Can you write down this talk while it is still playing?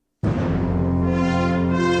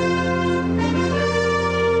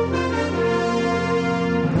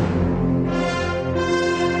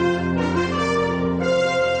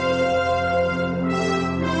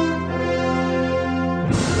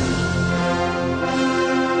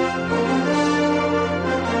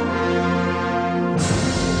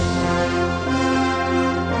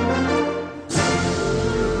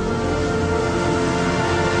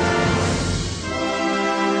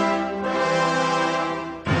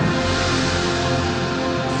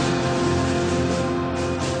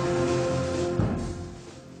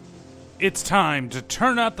It's time to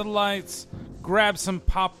turn out the lights, grab some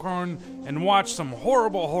popcorn, and watch some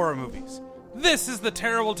horrible horror movies. This is the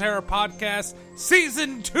Terrible Terror Podcast,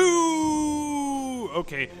 Season 2!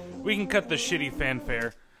 Okay, we can cut the shitty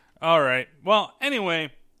fanfare. Alright, well,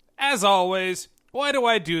 anyway, as always, why do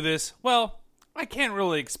I do this? Well, I can't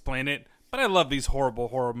really explain it, but I love these horrible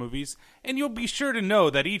horror movies, and you'll be sure to know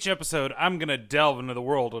that each episode I'm going to delve into the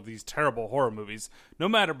world of these terrible horror movies, no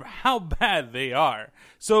matter how bad they are.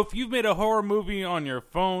 So if you've made a horror movie on your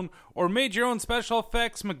phone, or made your own special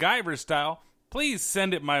effects MacGyver style, please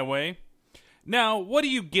send it my way. Now, what do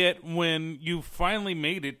you get when you finally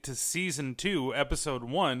made it to Season 2, Episode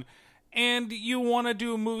 1, and you want to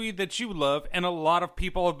do a movie that you love and a lot of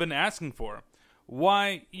people have been asking for?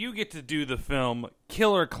 Why, you get to do the film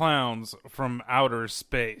Killer Klowns from Outer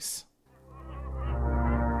Space.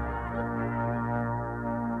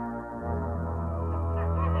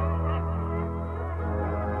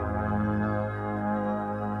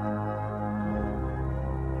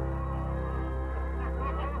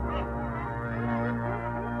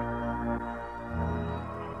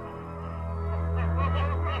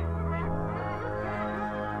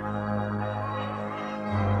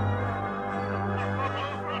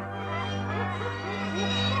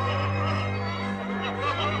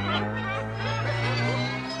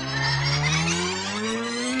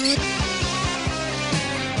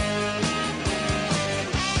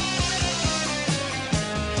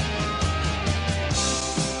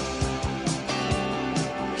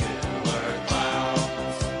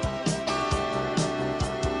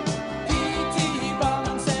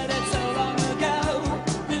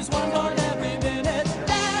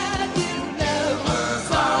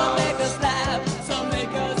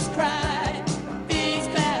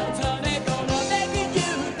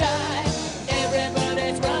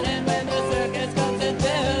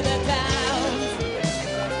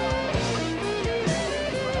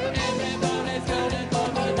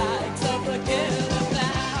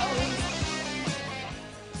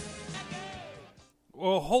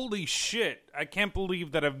 Holy shit, I can't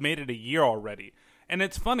believe that I've made it a year already. And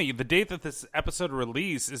it's funny, the date that this episode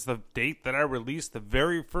released is the date that I released the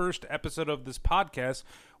very first episode of this podcast,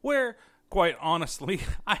 where, quite honestly,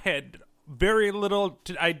 I had very little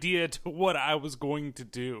idea to what I was going to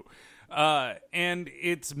do. And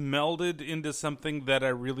it's melded into something that I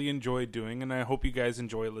really enjoy doing, and I hope you guys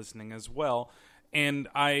enjoy listening as well. And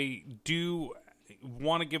I do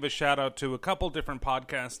want to give a shout out to a couple different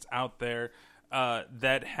podcasts out there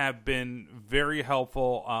that have been very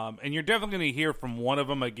helpful, and you're definitely going to hear from one of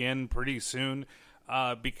them again pretty soon,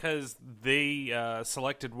 because they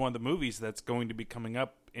selected one of the movies that's going to be coming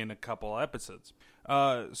up in a couple episodes.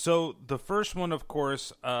 So the first one, of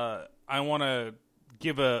course, I want to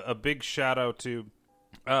give a big shout out to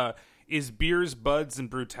is Beers, Buds, and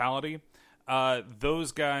Brutality.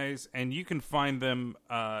 Those guys, and you can find them,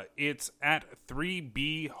 it's at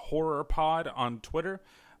 3B Horror Pod on Twitter.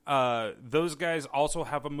 Those guys also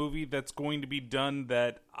have a movie that's going to be done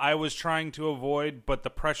that I was trying to avoid, but the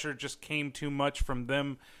pressure just came too much from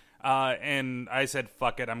them, and I said,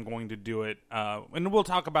 fuck it, I'm going to do it, and we'll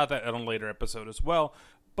talk about that in a later episode as well,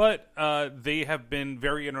 but they have been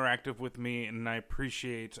very interactive with me, and I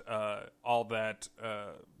appreciate all that,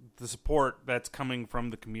 the support that's coming from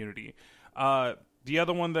the community. The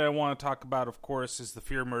other one that I want to talk about, of course, is The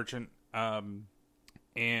Fear Merchant, and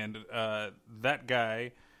that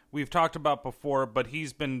guy we've talked about before, but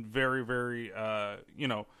he's been very, very,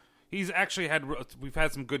 he's actually we've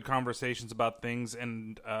had some good conversations about things,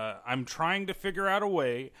 and I'm trying to figure out a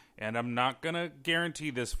way, and I'm not going to guarantee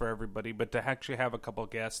this for everybody, but to actually have a couple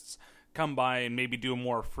guests come by and maybe do a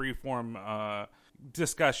more freeform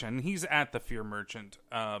discussion. He's at The Fear Merchant,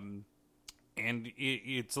 and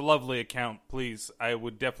it's a lovely account. Please, I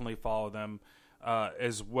would definitely follow them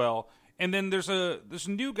as well. And then there's a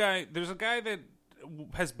new guy. There's a guy that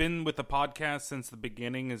has been with the podcast since the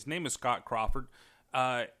beginning. His name is Scott Crawford,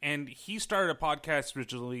 and he started a podcast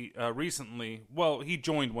recently. Well, he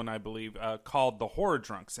joined one, I believe, called The Horror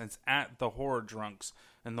Drunks, and it's at The Horror Drunks,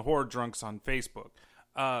 and The Horror Drunks on Facebook.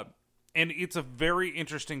 And it's a very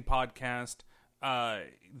interesting podcast.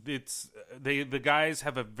 The guys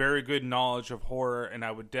have a very good knowledge of horror, and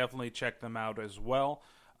I would definitely check them out as well.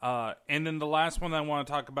 And then the last one I want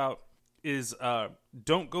to talk about is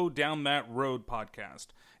Don't Go Down That Road podcast,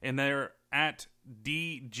 and they're at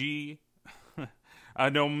DG. I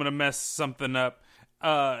know I'm gonna mess something up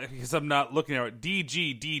because I'm not looking at it.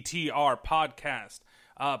 DGDTR podcast.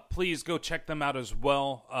 Please go check them out as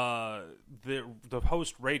well. The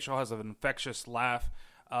host Rachel has an infectious laugh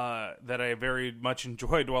that I very much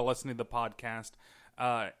enjoyed while listening to the podcast.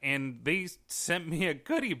 and they sent me a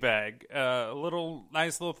goodie bag, a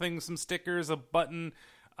nice little thing, some stickers, a button,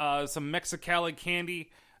 some Mexicali candy,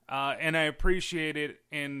 and I appreciate it.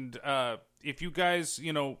 And if you guys,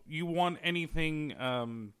 you want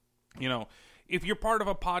anything, if you're part of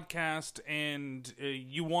a podcast and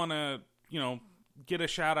you want to, get a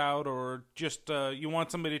shout out, or just you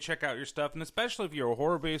want somebody to check out your stuff, and especially if you're a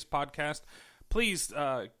horror-based podcast, please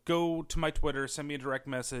go to my Twitter, send me a direct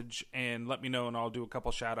message, and let me know, and I'll do a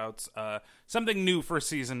couple shout outs. Something new for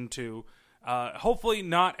season 2. Hopefully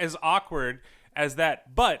not as awkward as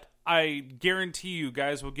that, but I guarantee you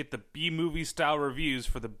guys will get the B-movie style reviews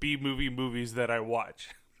for the B-movie movies that I watch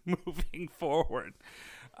moving forward.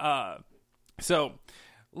 So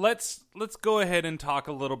let's go ahead and talk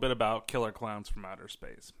a little bit about Killer Klowns from Outer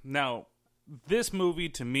Space. Now, this movie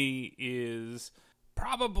to me is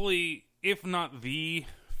probably, if not the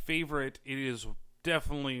favorite, it is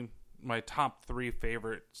definitely my top 3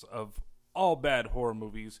 favorites of all bad horror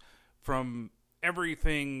movies, from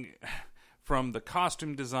everything from the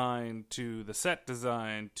costume design to the set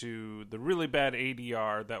design to the really bad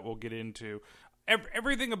ADR that we'll get into.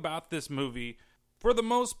 Everything about this movie, for the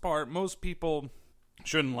most part, most people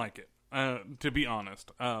shouldn't like it, to be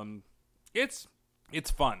honest. It's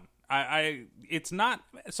fun. It's not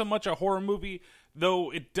so much a horror movie,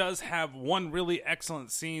 though it does have one really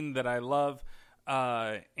excellent scene that I love,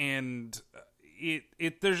 and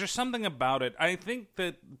there's just something about it. I think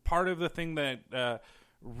that part of the thing that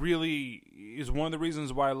really is one of the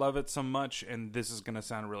reasons why I love it so much, and this is going to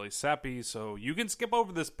sound really sappy, so you can skip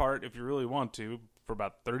over this part if you really want to for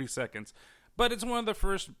about 30 seconds, but it's one of the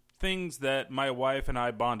first things that my wife and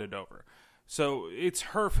I bonded over. So it's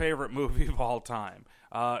her favorite movie of all time.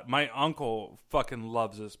 My uncle fucking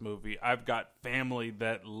loves this movie. I've got family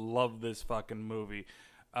that love this fucking movie.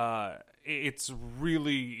 It's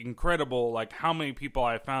really incredible, like, how many people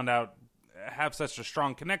I found out have such a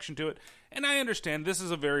strong connection to it. And I understand this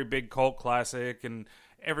is a very big cult classic, and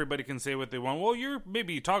everybody can say what they want. Well, you're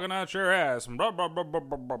maybe talking out your ass, and blah, blah, blah, blah,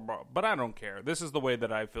 blah, blah, blah. But I don't care. This is the way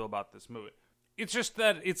that I feel about this movie. It's just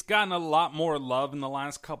that it's gotten a lot more love in the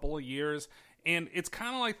last couple of years, and it's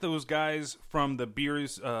kind of like those guys from the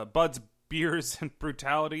Bud's Beers and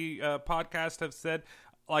Brutality podcast have said,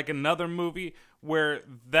 like another movie, where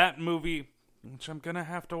that movie, which I'm going to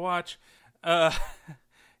have to watch,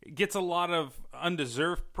 gets a lot of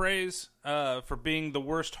undeserved praise for being the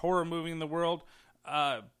worst horror movie in the world,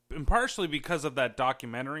 and partially because of that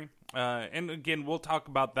documentary. And again, we'll talk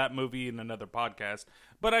about that movie in another podcast.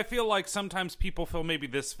 But I feel like sometimes people feel maybe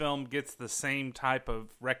this film gets the same type of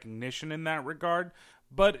recognition in that regard.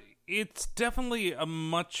 But it's definitely a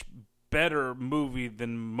much better movie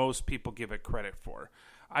than most people give it credit for.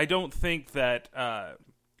 I don't think that...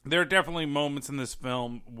 there are definitely moments in this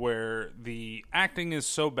film where the acting is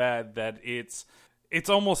so bad that it's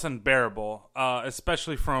almost unbearable,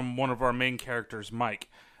 especially from one of our main characters, Mike.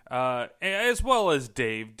 As well as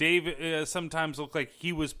Dave. Dave sometimes looked like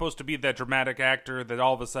he was supposed to be that dramatic actor that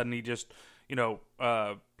all of a sudden he just,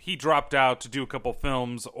 he dropped out to do a couple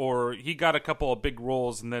films, or he got a couple of big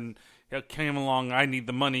roles and then came along, I Need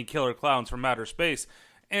the Money, Killer Klowns from Outer Space.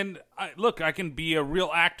 And I can be a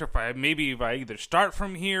real actor if I either start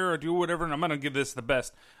from here or do whatever, and I'm going to give this the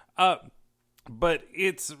best. But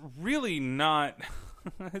it's really not,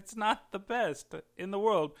 it's not the best in the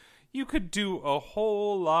world. You could do a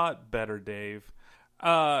whole lot better, Dave.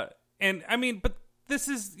 But this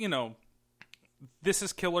is, this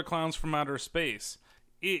is Killer Klowns from Outer Space.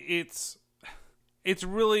 It's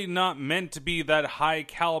really not meant to be that high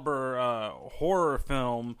caliber horror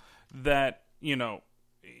film that,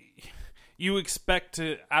 you expect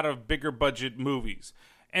out of bigger budget movies.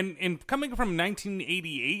 And coming from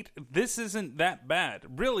 1988, this isn't that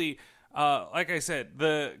bad. Really, like I said,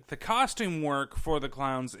 the costume work for the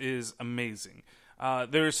clowns is amazing.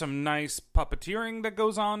 There's some nice puppeteering that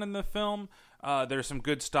goes on in the film. There's some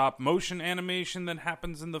good stop motion animation that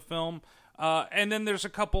happens in the film. And then there's a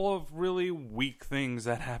couple of really weak things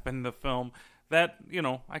that happen in the film that,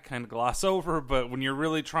 I kind of gloss over. But when you're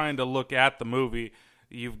really trying to look at the movie,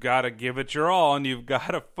 you've got to give it your all, and you've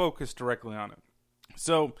got to focus directly on it.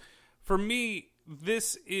 So, for me,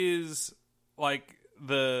 this is like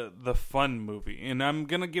the fun movie. And I'm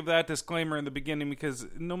going to give that disclaimer in the beginning because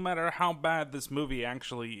no matter how bad this movie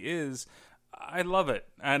actually is, I love it.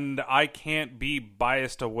 And I can't be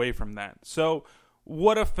biased away from that. So,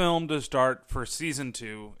 what a film to start for season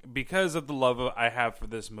 2 because of the love I have for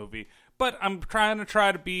this movie. But I'm trying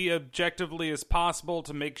to be objectively as possible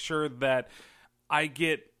to make sure that I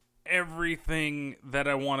get everything that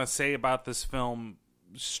I want to say about this film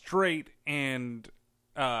straight and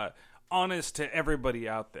honest to everybody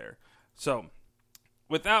out there. So,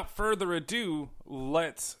 without further ado,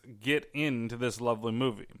 let's get into this lovely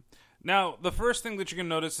movie. Now, the first thing that you can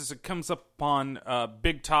notice is it comes up on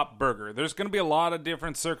Big Top Burger. There's going to be a lot of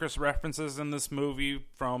different circus references in this movie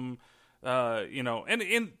from, well,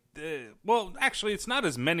 actually, it's not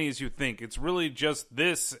as many as you think. It's really just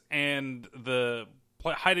this and the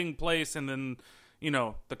hiding place and then,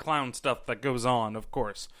 the clown stuff that goes on, of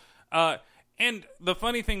course. And the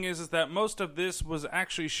funny thing is that most of this was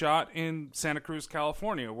actually shot in Santa Cruz,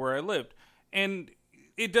 California, where I lived. And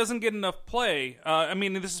it doesn't get enough play.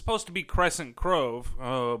 This is supposed to be Crescent Grove,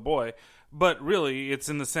 oh boy, but really it's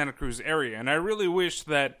in the Santa Cruz area. And I really wish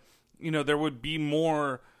that, there would be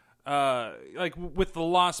more, like with the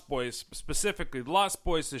Lost Boys specifically. The Lost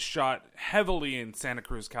Boys is shot heavily in Santa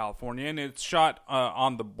Cruz, California, and it's shot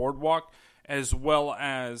on the boardwalk as well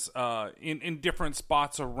as in different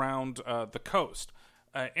spots around the coast,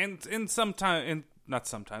 and not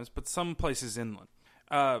sometimes, but some places inland.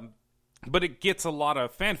 But it gets a lot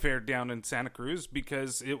of fanfare down in Santa Cruz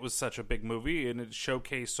because it was such a big movie and it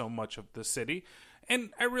showcased so much of the city.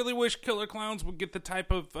 And I really wish Killer Klowns would get the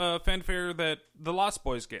type of fanfare that the Lost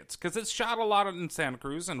Boys gets, because it's shot a lot in Santa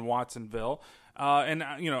Cruz and Watsonville, and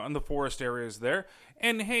in the forest areas there.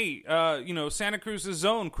 And hey, Santa Cruz's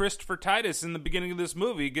own Christopher Titus in the beginning of this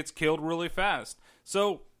movie gets killed really fast.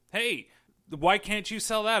 So hey, why can't you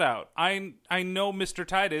sell that out? I know, Mr.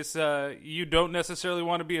 Titus, you don't necessarily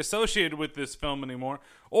want to be associated with this film anymore.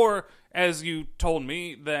 Or, as you told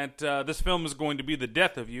me, that this film is going to be the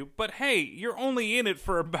death of you. But hey, you're only in it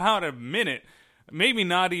for about a minute. Maybe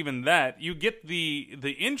not even that. You get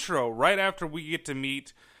the intro right after we get to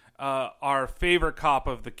meet our favorite cop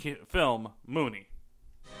of the film, Mooney.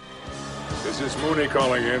 This is Mooney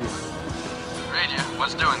calling in. Radio,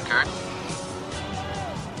 what's doing, Kurt?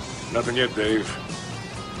 Nothing yet, Dave.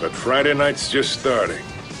 But Friday night's just starting.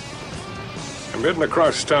 I'm heading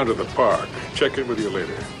across town to the park. Check in with you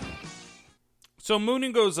later. So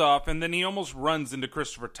Mooney goes off, and then he almost runs into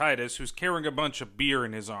Christopher Titus, who's carrying a bunch of beer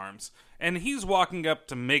in his arms. And he's walking up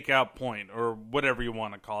to make out point, or whatever you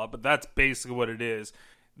want to call it, but that's basically what it is.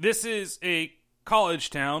 This is a college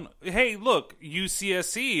town. Hey, look,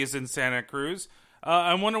 UCSC is in Santa Cruz.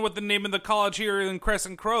 I wonder what the name of the college here in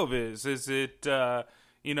Crescent Grove is. Is it,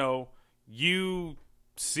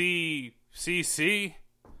 UCCC?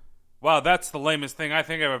 Wow, that's the lamest thing I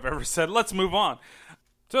think I've ever said. Let's move on.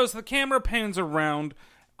 So as the camera pans around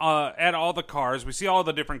at all the cars, we see all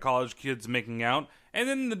the different college kids making out. And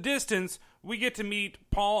then in the distance, we get to meet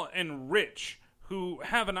Paul and Rich, who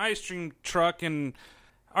have an ice cream truck and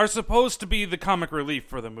are supposed to be the comic relief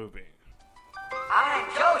for the movie. I'm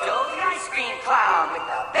Jojo, the ice cream clown, with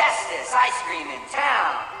the bestest ice cream in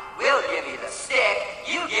town. We'll give you the stick,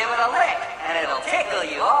 you give it a lick, and it'll tickle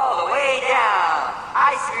you all the way down.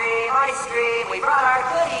 Ice cream, we brought our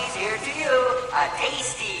goodies here to you. A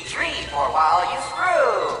tasty treat for while you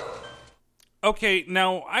screw. Okay,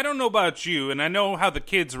 now, I don't know about you, and I know how the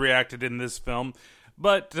kids reacted in this film,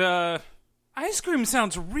 but ice cream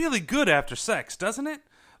sounds really good after sex, doesn't it?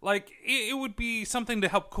 Like, it would be something to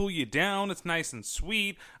help cool you down. It's nice and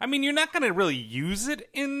sweet. I mean, you're not going to really use it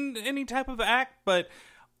in any type of act, but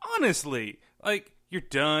honestly, like, you're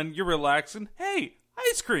done, you're relaxing. Hey,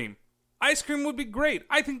 ice cream. Ice cream would be great.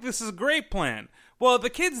 I think this is a great plan. Well, the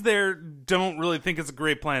kids there don't really think it's a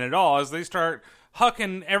great plan at all, as they start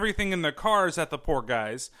hucking everything in their cars at the poor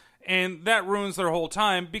guys, and that ruins their whole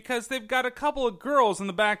time because they've got a couple of girls in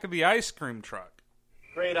the back of the ice cream truck.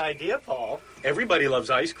 Great idea, Paul. Everybody loves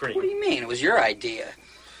ice cream. What do you mean? It was your idea.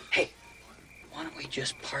 Hey, why don't we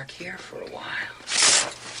just park here for a while?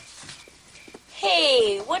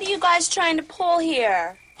 Hey, what are you guys trying to pull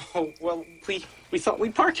here? Oh, well, we thought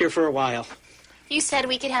we'd park here for a while. You said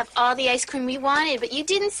we could have all the ice cream we wanted, but you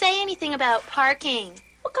didn't say anything about parking.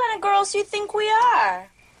 What kind of girls do you think we are?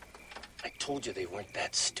 I told you they weren't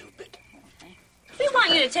that stupid. We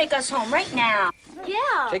want you to take us home right now.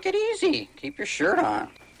 Yeah. Take it easy. Keep your shirt on.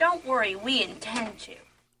 Don't worry, we intend to.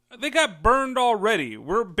 They got burned already.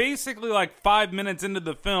 We're basically like 5 minutes into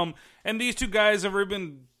the film, and these two guys have already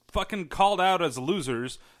been fucking called out as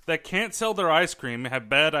losers that can't sell their ice cream, have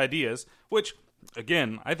bad ideas, which,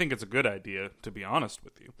 again, I think it's a good idea, to be honest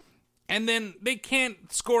with you. And then they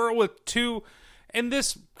can't score with two, and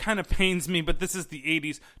this kind of pains me, but this is the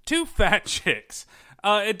 80s, two fat chicks.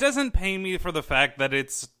 It doesn't pain me for the fact that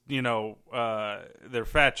it's, they're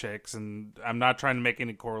fat chicks, and I'm not trying to make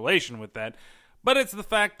any correlation with that, but it's the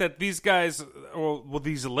fact that these guys,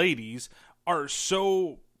 these ladies, are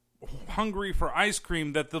so hungry for ice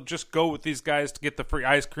cream that they'll just go with these guys to get the free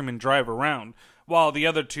ice cream and drive around, while the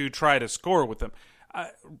other two try to score with them.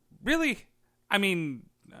 really? I mean,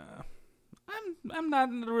 I'm not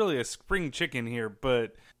really a spring chicken here,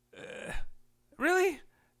 but really?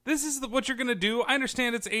 This is what you're going to do? I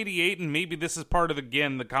understand it's 88, and maybe this is part of,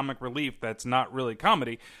 again, the comic relief that's not really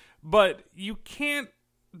comedy, but you can't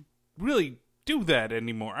really do that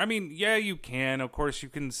anymore. I mean, yeah, you can. Of course, you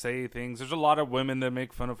can say things. There's a lot of women that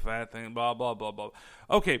make fun of fat things, blah, blah, blah, blah.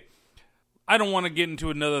 Okay, I don't want to get into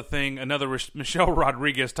another thing, another Michelle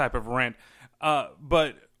Rodriguez type of rant,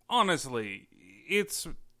 but honestly, it's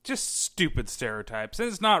just stupid stereotypes, and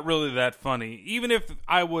it's not really that funny. Even if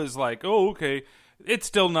I was like, oh, okay, it's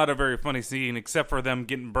still not a very funny scene, except for them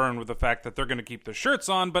getting burned with the fact that they're going to keep their shirts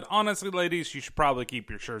on, but honestly, ladies, you should probably keep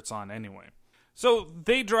your shirts on anyway. So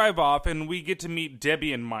they drive off, and we get to meet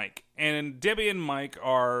Debbie and Mike, and Debbie and Mike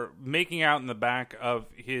are making out in the back of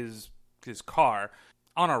his car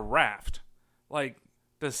on a raft. Like,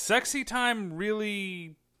 does Sexy Time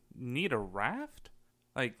really need a raft?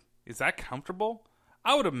 Like, is that comfortable?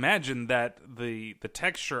 I would imagine that the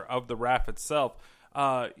texture of the raft itself,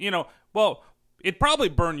 it'd probably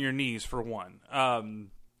burn your knees for one,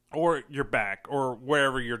 or your back, or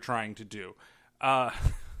wherever you're trying to do.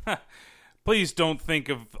 Please don't think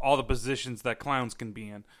of all the positions that clowns can be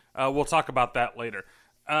in. We'll talk about that later.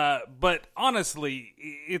 But honestly,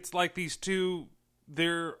 it's like these two,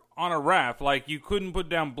 they're on a raft. Like, you couldn't put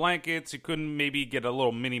down blankets, you couldn't maybe get a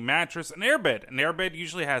little mini mattress, an airbed. An airbed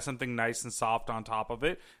usually has something nice and soft on top of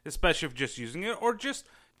it, especially if just using it, or just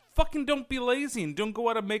fucking don't be lazy and don't go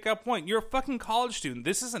out and make up point. You're a fucking college student.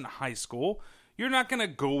 This isn't high school. You're not gonna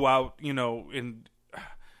go out, and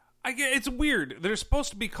it's weird. They're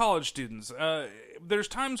supposed to be college students. There's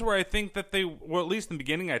times where I think that at least in the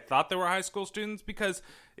beginning, I thought they were high school students, because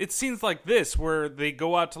it seems like this, where they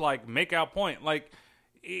go out to, like, make out point. Like,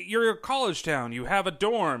 you're a college town. You have a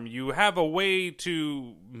dorm. You have a way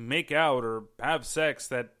to make out or have sex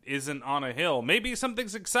that isn't on a hill. Maybe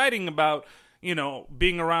something's exciting about,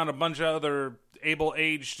 being around a bunch of other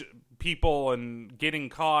able-aged people and getting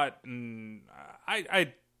caught, and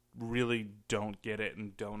I really don't get it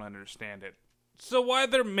and don't understand it. So while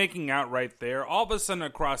they're making out right there, all of a sudden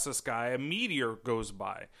across the sky, a meteor goes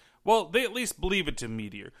by. Well, they at least believe it's a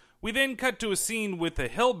meteor. We then cut to a scene with a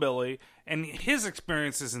hillbilly and his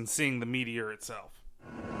experiences in seeing the meteor itself.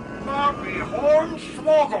 Bobby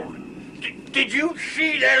Hornswoggle, did you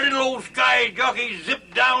see that little old sky jockey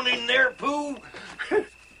zip down in their poo?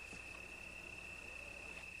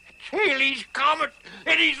 Halley's Comet,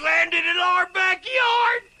 and he's landed in our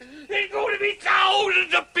backyard. There's going to be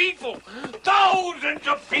thousands of people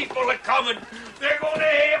a-coming. They're going to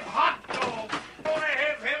have hot dogs, going to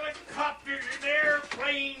have helicopters and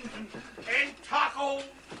airplanes and tacos.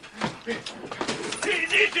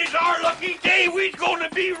 This is our lucky day. We're going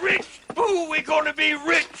to be rich. Ooh, we're going to be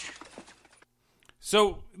rich.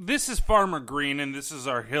 So this is Farmer Green, and this is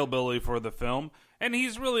our hillbilly for the film. And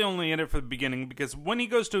he's really only in it for the beginning, because when he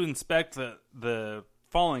goes to inspect the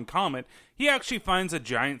falling comet, he actually finds a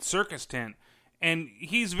giant circus tent. And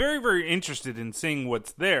he's very, very interested in seeing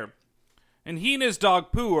what's there. And he and his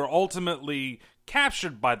dog Pooh are ultimately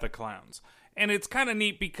captured by the clowns. And it's kind of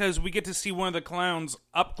neat because we get to see one of the clowns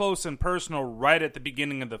up close and personal right at the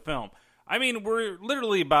beginning of the film. I mean, we're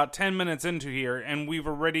literally about 10 minutes into here, and we've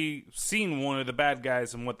already seen one of the bad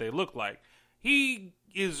guys and what they look like. He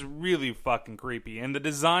is really fucking creepy, and the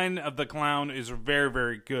design of the clown is very,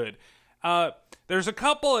 very good. There's a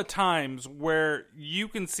couple of times where you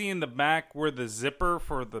can see in the back where the zipper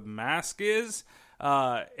for the mask is,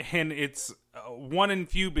 and it's one and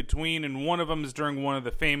few between, and one of them is during one of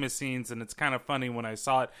the famous scenes, and it's kind of funny when I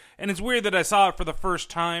saw it. And it's weird that I saw it for the first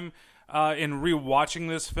time in rewatching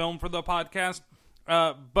this film for the podcast.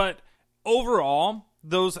 But overall,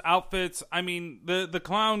 those outfits, I mean, the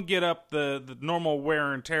clown get up, the normal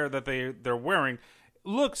wear and tear that they're wearing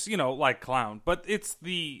looks, like clown, but it's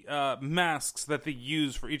the masks that they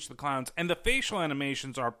use for each of the clowns, and the facial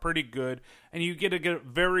animations are pretty good, and you get a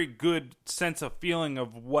very good sense of feeling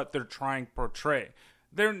of what they're trying to portray.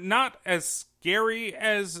 They're not as scary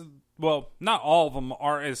as, well, not all of them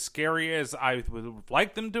are as scary as I would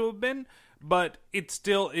like them to have been, but it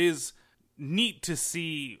still is neat to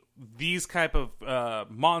see these type of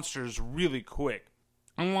monsters really quick.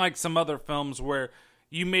 Unlike some other films where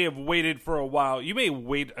you may have waited for a while, you may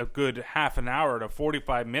wait a good half an hour to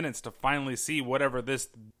 45 minutes to finally see whatever this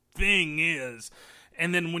thing is.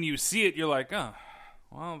 And then when you see it, you're like, oh,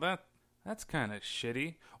 well, that's kind of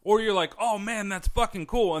shitty. Or you're like, oh man, that's fucking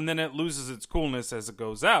cool. And then it loses its coolness as it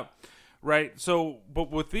goes out. Right? So,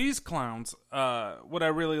 but with these clowns, what I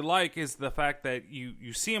really like is the fact that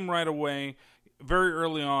you see them right away, very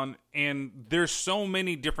early on, and there's so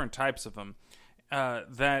many different types of them.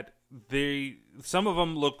 that some of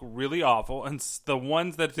them look really awful, and the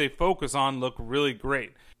ones that they focus on look really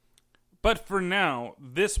great. But for now,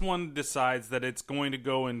 this one decides that it's going to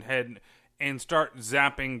go ahead and start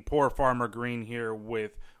zapping poor Farmer Green here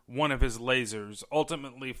with one of his lasers,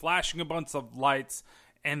 ultimately flashing a bunch of lights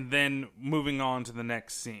and then moving on to the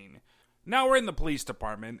next scene. Now we're in the police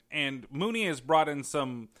department, and Mooney has brought in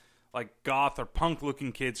some like goth or punk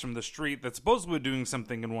looking kids from the street that's supposedly doing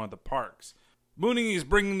something in one of the parks. Mooney is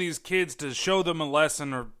bringing these kids to show them a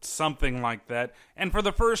lesson or something like that, and for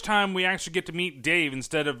the first time we actually get to meet Dave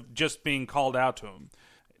instead of just being called out to him.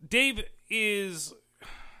 Dave is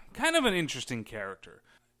kind of an interesting character.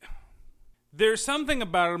 There's something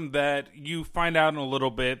about him that you find out in a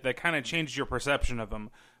little bit that kind of changes your perception of him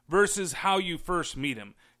versus how you first meet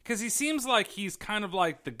him. Because he seems like he's kind of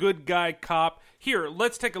like the good guy cop. Here,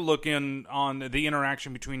 let's take a look in on the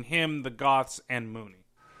interaction between him, the Goths, and Mooney.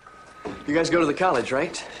 You guys go to the college,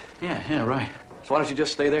 right? Yeah, right. So why don't you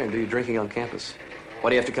just stay there and do your drinking on campus? Why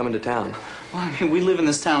do you have to come into town? Well, I mean, we live in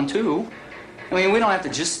this town, too. I mean, we don't have to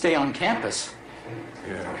just stay on campus.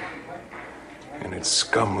 Yeah. And it's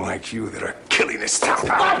scum like you that are killing this town.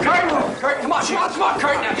 Come on, Kurt, come on,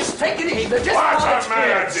 Kurt, now just take it easy. Just What's the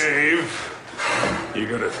matter, Dave? You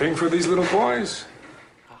got a thing for these little boys?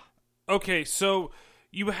 Okay, so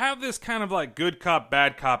you have this kind of like good cop,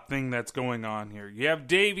 bad cop thing that's going on here. You have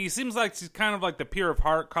Dave, he seems like he's kind of like the pure of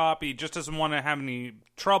heart cop. He just doesn't want to have any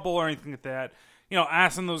trouble or anything like that. You know,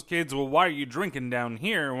 asking those kids, well, why are you drinking down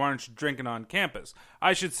here? Why aren't you drinking on campus?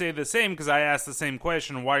 I should say the same because I asked the same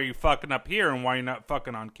question, why are you fucking up here and why are you not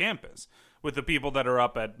fucking on campus with the people that are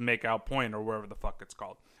up at Makeout Point or wherever the fuck it's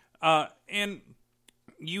called. And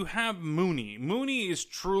you have Mooney. Mooney is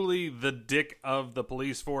truly the dick of the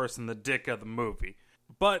police force and the dick of the movie.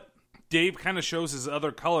 But Dave kind of shows his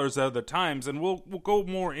other colors at other times, and we'll go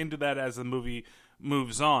more into that as the movie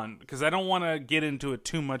moves on, because I don't want to get into it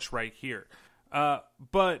too much right here.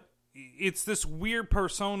 But it's this weird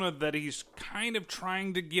persona that he's kind of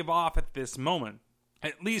trying to give off at this moment,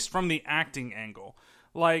 at least from the acting angle.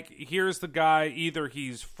 Like, here's the guy, either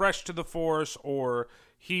he's fresh to the force or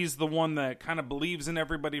he's the one that kind of believes in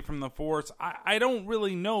everybody from the force. I don't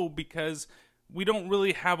really know because we don't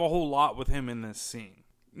really have a whole lot with him in this scene.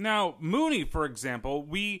 Now, Mooney, for example,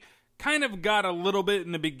 we kind of got a little bit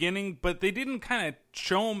in the beginning, but they didn't kind of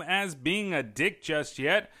show him as being a dick just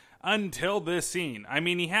yet until this scene. I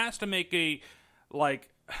mean, he has to make a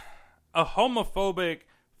homophobic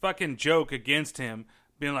fucking joke against him,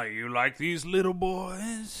 being like, you like these little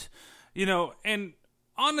boys? You know, and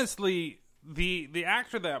honestly, the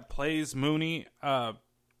actor that plays Mooney,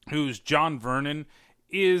 who's John Vernon,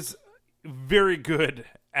 is very good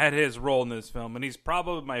at his role in this film, and he's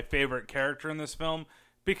probably my favorite character in this film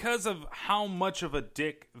because of how much of a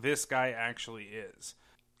dick this guy actually is.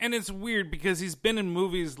 And it's weird because he's been in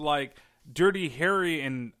movies like Dirty Harry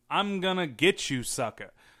and I'm Gonna Get You,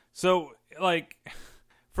 Sucker. So, like,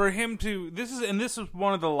 for him to... This is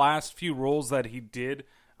one of the last few roles that he did.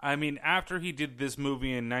 I mean, after he did this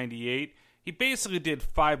movie in 98, he basically did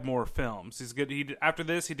 5 more films. He's good. After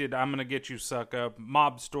this, he did I'm Gonna Get You, Sucker,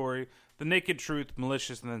 Mob Story, The Naked Truth,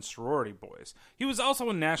 Malicious, and then Sorority Boys. He was also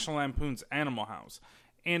in National Lampoon's Animal House.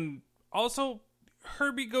 And also,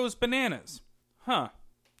 Herbie Goes Bananas. Huh.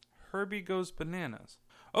 Herbie Goes Bananas.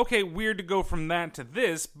 Okay, weird to go from that to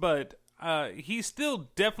this, but he still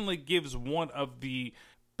definitely gives one of the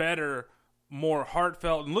better, more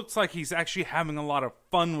heartfelt, and looks like he's actually having a lot of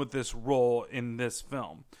fun with this role in this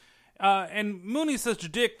film. And Mooney's such a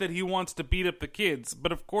dick that he wants to beat up the kids,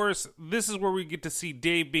 but of course, this is where we get to see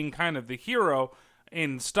Dave being kind of the hero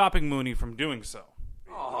in stopping Mooney from doing so.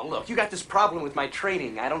 Oh, look, you got this problem with my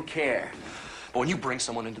training. I don't care. But when you bring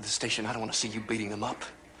someone into the station, I don't want to see you beating them up.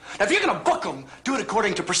 Now, if you're going to book them, do it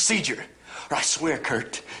according to procedure. Or I swear,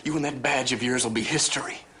 Kurt, you and that badge of yours will be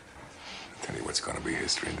history. I'll tell you what's going to be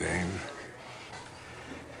history, Dave.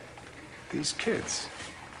 These kids.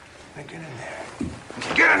 Now get in there.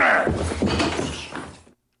 Get in there!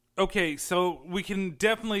 Okay, so we can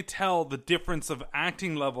definitely tell the difference of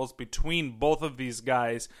acting levels between both of these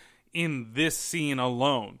guys in this scene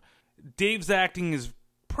alone. Dave's acting is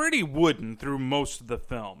pretty wooden through most of the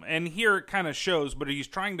film, and here it kind of shows, but he's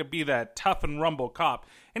trying to be that tough and rumble cop.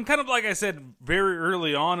 And kind of like I said very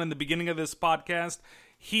early on in the beginning of this podcast,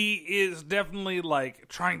 he is definitely like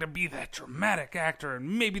trying to be that dramatic actor,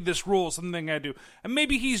 and maybe this role is something I do. And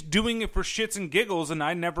maybe he's doing it for shits and giggles, and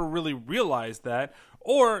I never really realized that.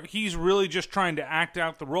 Or he's really just trying to act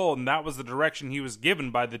out the role, and that was the direction he was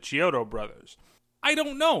given by the Chiodo brothers. I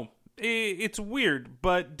don't know. it's weird,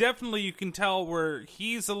 but definitely you can tell where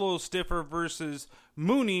he's a little stiffer versus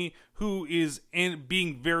Mooney, who is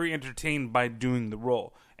being very entertained by doing the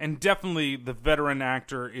role. And definitely the veteran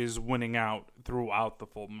actor is winning out throughout the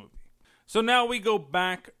full movie. So now we go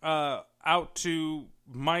back out to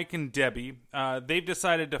Mike and Debbie. They've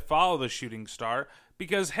decided to follow the shooting star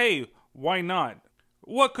because, hey, why not?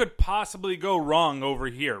 What could possibly go wrong over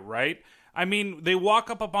here, right? I mean, they walk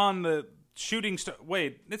up upon the shooting star.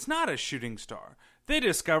 Wait, it's not a shooting star. They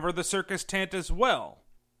discover the circus tent as well.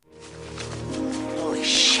 Holy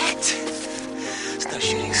shit! It's no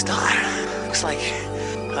shooting star. Looks like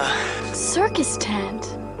Circus tent.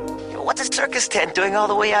 What's a circus tent doing all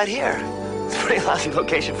the way out here? It's a pretty lousy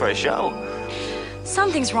location for a show.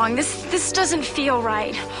 Something's wrong. This doesn't feel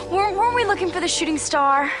right. Weren't we looking for the shooting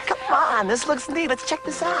star? Come on, this looks neat. Let's check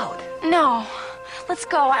this out. No. Let's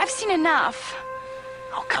go. I've seen enough.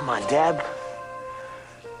 Oh, come on, Deb.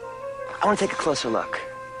 I want to take a closer look.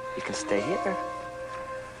 You can stay here.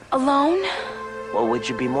 Alone? Well, would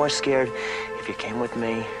you be more scared if you came with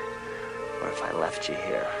me or if I left you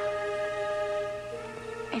here?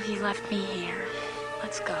 If you left me here.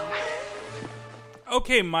 Let's go.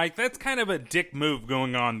 Okay, Mike, that's kind of a dick move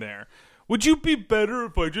going on there. Would you be better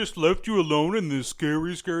if I just left you alone in this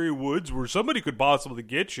scary, scary woods where somebody could possibly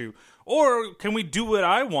get you? Or can we do what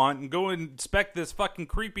I want and go and inspect this fucking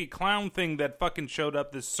creepy clown thing that fucking showed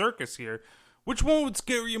up, this circus here? Which one would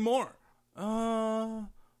scare you more?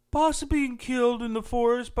 Possibly being killed in the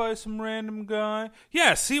forest by some random guy.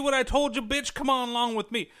 Yeah, see what I told you, bitch? Come on along with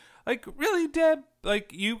me. Like, really, Deb?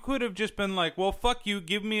 Like, you could have just been like, well, fuck you,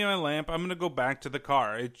 give me my lamp, I'm gonna go back to the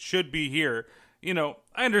car. It should be here. You know,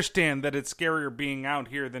 I understand that it's scarier being out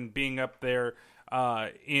here than being up there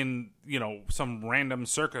in, you know, some random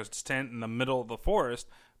circus tent in the middle of the forest.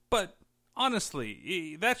 But,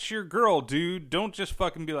 honestly, that's your girl, dude. Don't just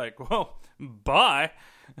fucking be like, well, bye.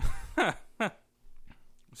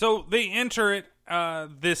 So, they enter it,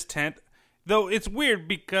 this tent. Though, it's weird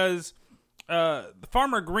because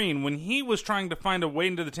Farmer Green, when he was trying to find a way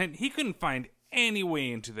into the tent, he couldn't find any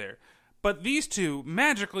way into there. But these two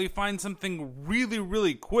magically find something really,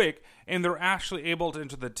 really quick, and they're actually able to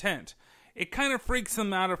enter the tent. It kind of freaks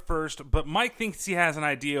them out at first, but Mike thinks he has an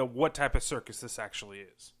idea of what type of circus this actually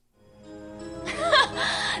is.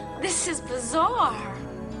 This is bizarre.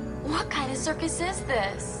 What kind of circus is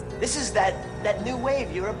this? This is that new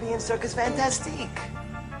wave European Circus Fantastique.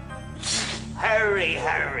 Hurry,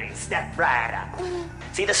 step right up.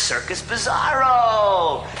 See the Circus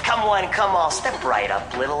Bizarro. Come one, come all, step right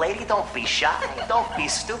up, little lady. Don't be shy, don't be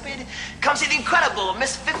stupid. Come see the incredible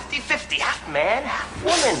Miss 50-50, half man, half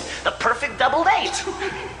woman. The perfect double date.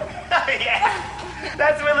 Yeah,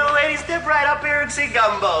 that's where little lady step right up here and see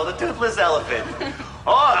Gumbo, the toothless elephant.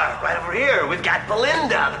 Or, right over here, we've got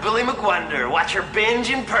Belinda, the Billy McWonder. Watch her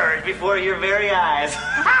binge and purge before your very eyes.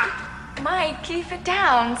 Mike, keep it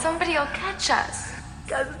down. Somebody will catch us.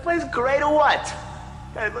 Guys, this place great or what?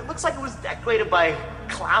 It looks like it was decorated by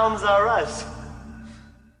Clowns R Us.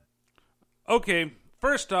 Okay,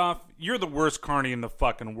 first off, you're the worst carny in the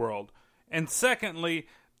fucking world. And secondly,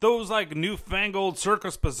 those like newfangled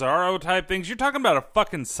Circus Bizarro type things, you're talking about a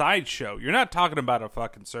fucking sideshow. You're not talking about a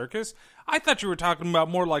fucking circus. I thought you were talking about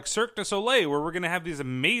more like Cirque du Soleil, where we're going to have these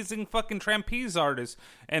amazing fucking trapeze artists,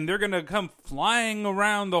 and they're going to come flying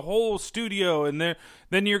around the whole studio, and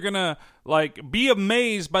then you're going to, like, be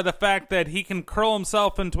amazed by the fact that he can curl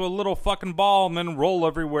himself into a little fucking ball and then roll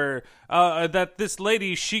everywhere. That this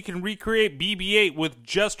lady, she can recreate BB-8 with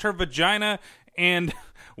just her vagina and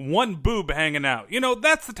one boob hanging out. You know,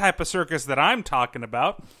 that's the type of circus that I'm talking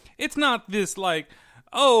about. It's not this, like,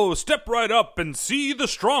 oh, step right up and see the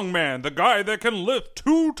strong man, the guy that can lift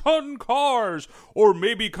 2-ton cars, or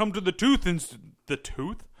maybe come to the tooth the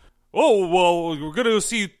tooth? Oh, well, we're going to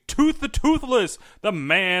see Tooth the Toothless, the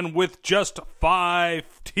man with just 5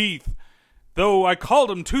 teeth. Though I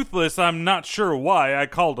called him toothless, I'm not sure why I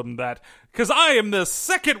called him that, because I am the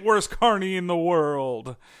second worst carny in the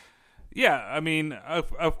world. Yeah, I mean,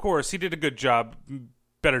 of course, he did a good job,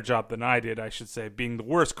 better job than I did, I should say, being the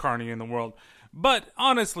worst carny in the world. But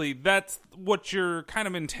honestly, that's what you're kind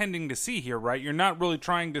of intending to see here, right? You're not really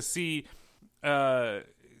trying to see a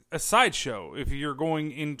sideshow if you're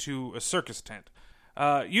going into a circus tent.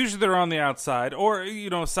 Usually they're on the outside, or, you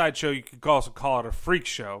know, a sideshow, you could also call it a freak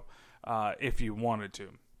show if you wanted to.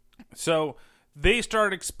 So they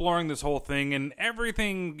start exploring this whole thing, and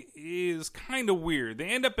everything is kind of weird. They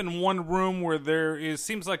end up in one room where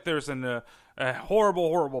seems like there's a horrible,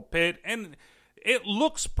 horrible pit, and it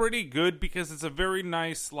looks pretty good because it's a very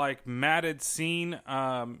nice, like, matted scene,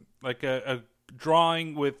 like a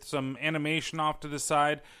drawing with some animation off to the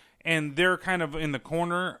side. and they're kind of in the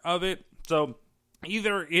corner of it. So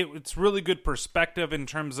either it's really good perspective in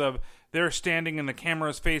terms of they're standing and the camera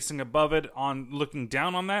is facing above it on looking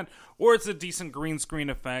down on that, or it's a decent green screen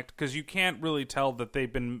effect because you can't really tell that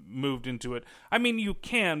they've been moved into it. I mean, you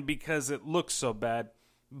can because it looks so bad.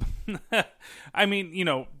 I mean, you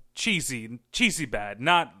know, cheesy bad,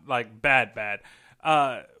 not like bad.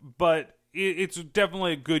 But it's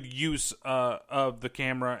definitely a good use of the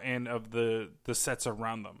camera and of the sets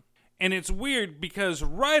around them. And it's weird because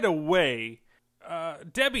right away,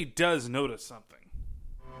 Debbie does notice something.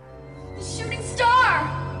 The shooting star!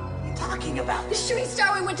 What are you talking about? The shooting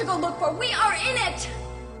star we went to go look for. We are in it!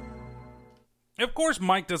 Of course,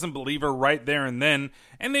 Mike doesn't believe her right there and then,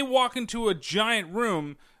 and they walk into a giant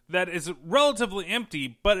room that is relatively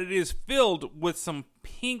empty, but it is filled with some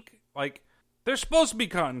pink, like, they're supposed to be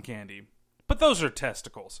cotton candy, but those are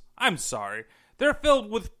testicles. I'm sorry. They're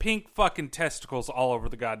filled with pink fucking testicles all over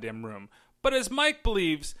the goddamn room. But as Mike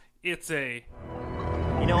believes, it's a...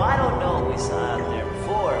 You know, I don't know what we saw out there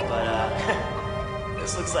before, but,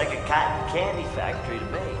 this looks like a cotton candy factory to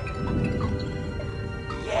me.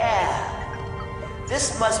 Yeah.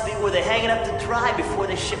 This must be where they hang it up to dry before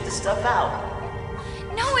they ship the stuff out.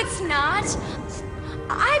 No, it's not.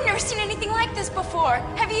 I've never seen anything like this before.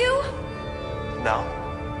 Have you? No.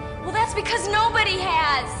 Well, that's because nobody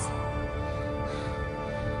has.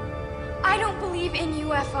 I don't believe in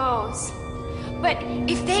UFOs. But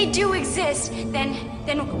if they do exist, then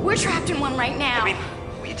we're trapped in one right now. I mean,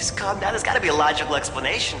 will you just calm down? There's got to be a logical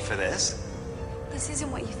explanation for this. This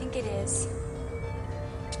isn't what you think it is.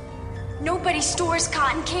 Nobody stores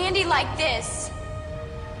cotton candy like this.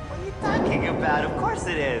 What are you talking about? Of course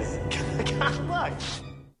it is. Look.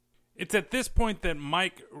 It's at this point that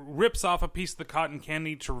Mike rips off a piece of the cotton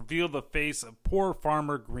candy to reveal the face of poor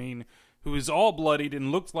Farmer Green, who is all bloodied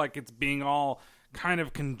and looks like it's being all kind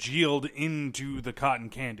of congealed into the cotton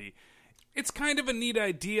candy. It's kind of a neat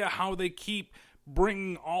idea how they keep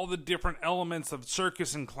bringing all the different elements of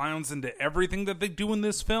circus and clowns into everything that they do in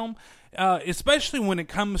this film, especially when it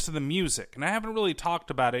comes to the music. And I haven't really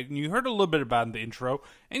talked about it, and you heard a little bit about it in the intro,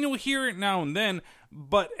 and you'll hear it now and then,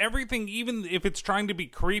 but everything, even if it's trying to be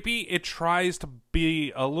creepy, it tries to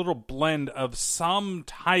be a little blend of some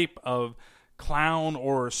type of clown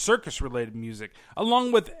or circus related music,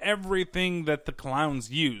 along with everything that the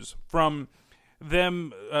clowns use, from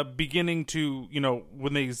them beginning to, you know,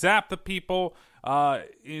 when they zap the people,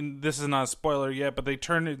 this is not a spoiler yet, but they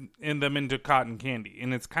turn them into cotton candy,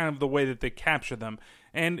 and it's kind of the way that they capture them.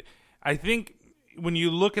 And I think when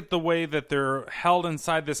you look at the way that they're held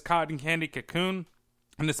inside this cotton candy cocoon,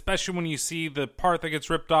 and especially when you see the part that gets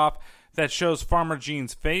ripped off that shows Farmer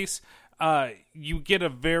Jean's face, you get a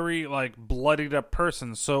very, like, bloodied up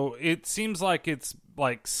person. So it seems like it's,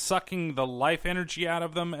 like, sucking the life energy out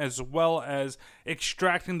of them as well as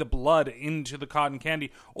extracting the blood into the cotton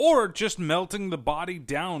candy, or just melting the body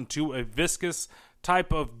down to a viscous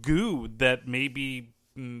type of goo that maybe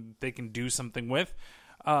they can do something with,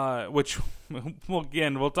 which,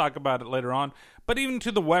 we'll talk about it later on. But even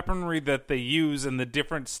to the weaponry that they use and the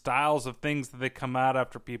different styles of things that they come out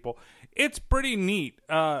after people, it's pretty neat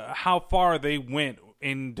how far they went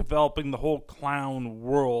in developing the whole clown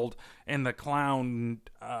world and the clown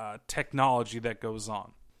technology that goes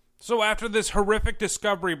on. So after this horrific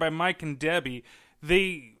discovery by Mike and Debbie,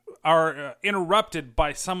 they are interrupted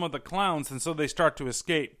by some of the clowns, and so they start to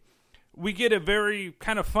escape. We get a very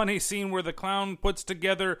kind of funny scene where the clown puts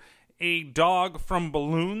together a dog from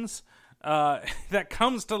balloons that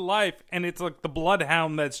comes to life, and it's like the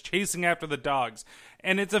bloodhound that's chasing after the dogs.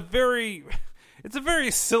 And it's a very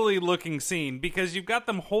silly looking scene because you've got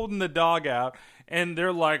them holding the dog out and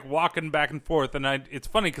they're like walking back and forth. And it's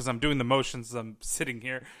funny because I'm doing the motions as I'm sitting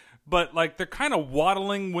here, but like they're kind of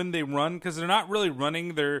waddling when they run because they're not really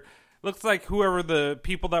running. Looks like whoever the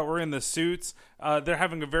people that were in the suits, they're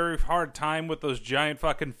having a very hard time with those giant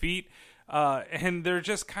fucking feet. And they're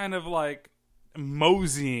just kind of like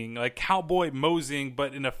moseying, like cowboy moseying,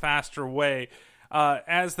 but in a faster way.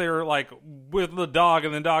 As they're like with the dog,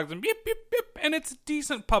 and the dog's and beep, beep, beep, and it's a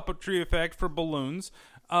decent puppetry effect for balloons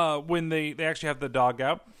when they actually have the dog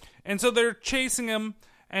out. And so they're chasing him,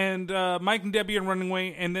 and Mike and Debbie are running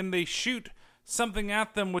away, and then they shoot something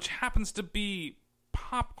at them, which happens to be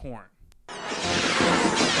popcorn. Are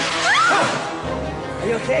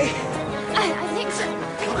you okay? I think so.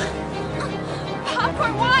 Come on.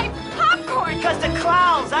 Popcorn? Why? Popcorn? Because the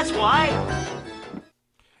clowns, that's why.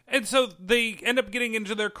 And so they end up getting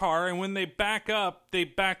into their car, and when they back up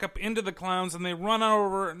into the clowns, and they run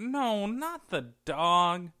over. No, not the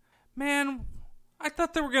dog. Man, I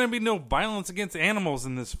thought there were going to be no violence against animals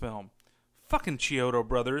in this film. Fucking Chiodo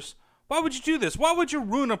brothers. Why would you do this? Why would you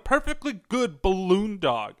ruin a perfectly good balloon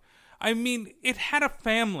dog? I mean, it had a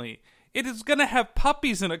family. It is gonna have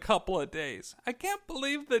puppies in a couple of days. I can't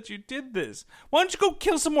believe that you did this. Why don't you go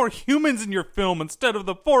kill some more humans in your film instead of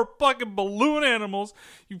the 4 fucking balloon animals?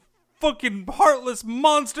 You fucking heartless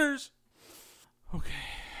monsters. Okay.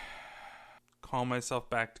 Calm myself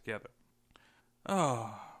back together.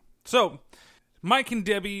 So, Mike and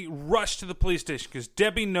Debbie rush to the police station because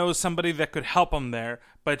Debbie knows somebody that could help them there,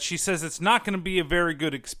 but she says it's not going to be a very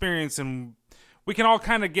good experience, and we can all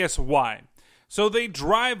kind of guess why. So they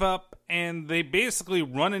drive up, and they basically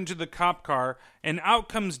run into the cop car, and out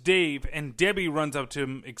comes Dave, and Debbie runs up to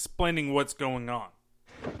him explaining what's going on.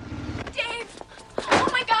 Dave! Oh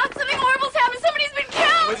my God, something horrible's happened. Somebody's been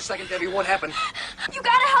killed! Wait a second, Debbie. What happened? You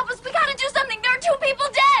gotta help us. We gotta do something. There are 2 people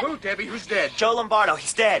dead. Who, Debbie? Who's dead? Joe Lombardo,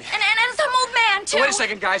 he's dead. And some old man, too. Wait a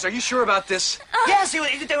second, guys. Are you sure about this? Yes,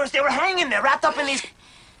 they were hanging there, wrapped up in these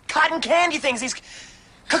cotton candy things, these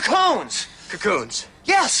cocoons. Cocoons.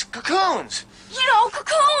 Yes, cocoons. You know,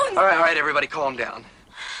 cocoons. All right, everybody, calm down.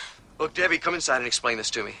 Look, Debbie, come inside and explain this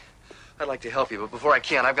to me. I'd like to help you, but before I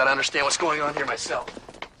can, I've got to understand what's going on here myself.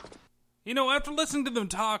 You know, after listening to them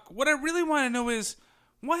talk, what I really want to know is,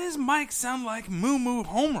 why does Mike sound like Moo Moo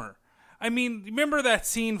Homer? I mean, remember that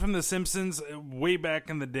scene from The Simpsons way back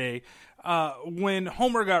in the day when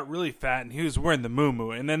Homer got really fat and he was wearing the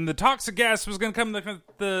moo-moo, and then the toxic gas was going to come to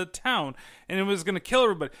the town and it was going to kill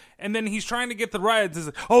everybody, and then he's trying to get the riots. He's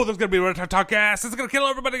like, oh, there's going to be toxic gas, it's going to kill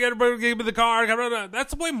everybody, get in the car.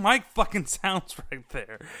 That's the way Mike fucking sounds right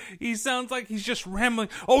there. He sounds like he's just rambling.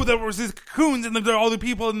 Oh, there was these cocoons and all the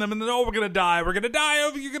people in them, and then, oh, we're going to die.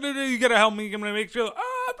 Oh, you got to help me. You're going to make sure,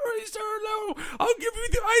 please, sir, no, I'll give you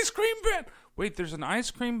the ice cream van. Wait, there's an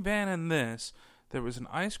ice cream van in this. There was an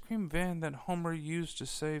ice cream van that Homer used to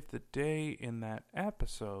save the day in that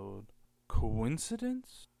episode.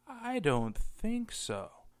 Coincidence? I don't think so.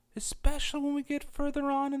 Especially when we get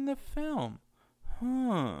further on in the film.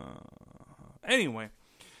 Anyway,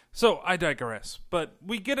 so I digress. But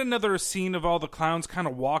we get another scene of all the clowns kind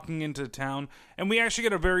of walking into town. And we actually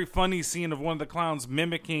get a very funny scene of one of the clowns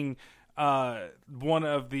mimicking one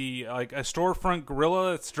of the, like, a storefront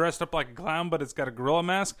gorilla that's dressed up like a clown, but it's got a gorilla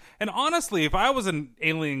mask. And honestly, if I was an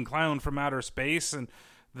alien clown from outer space and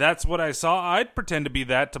that's what I saw, I'd pretend to be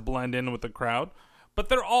that to blend in with the crowd. But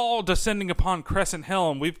they're all descending upon Crescent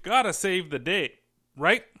Hill, and we've got to save the day,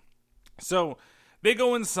 right? So they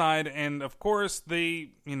go inside, and of course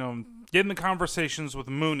they, get in the conversations with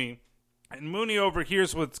Mooney, and Mooney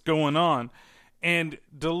overhears what's going on and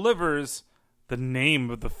delivers the name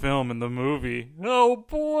of the film and the movie. Oh,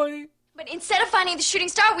 boy. But instead of finding the shooting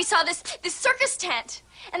star, we saw this circus tent.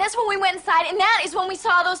 And that's when we went inside, and that is when we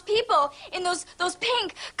saw those people in those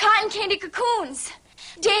pink cotton candy cocoons.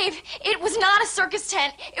 Dave, it was not a circus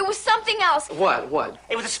tent. It was something else. What?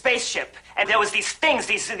 It was a spaceship, and there was these things,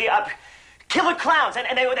 these killer clowns,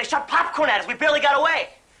 and they shot popcorn at us. We barely got away.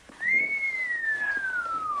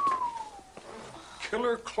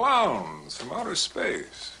 Killer Klowns from outer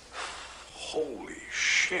space. Holy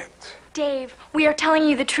shit. Dave, we are telling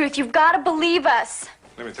you the truth. You've got to believe us.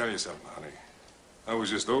 Let me tell you something, honey. I was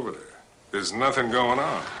just over there. There's nothing going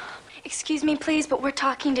on. Excuse me, please, but we're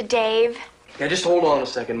talking to Dave. Yeah, just hold on a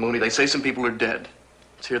second, Mooney. They say some people are dead.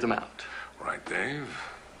 Let's hear them out. Right, Dave.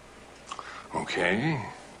 Okay.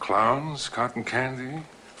 Clowns, cotton candy,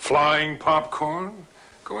 flying popcorn.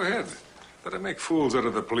 Go ahead. Let them make fools out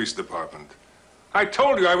of the police department. I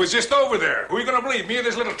told you I was just over there. Who are you going to believe, me or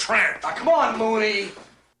this little tramp? Now, come on, Mooney.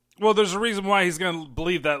 Well, there's a reason why he's going to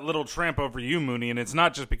believe that little tramp over you, Mooney, and it's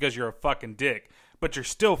not just because you're a fucking dick, but you're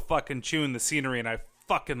still fucking chewing the scenery, and I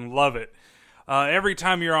fucking love it. Every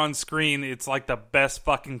time you're on screen, it's like the best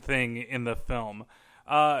fucking thing in the film.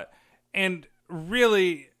 And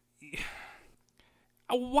really,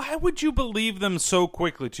 why would you believe them so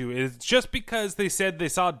quickly, too? Is it just because they said they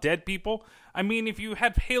saw dead people? I mean, if you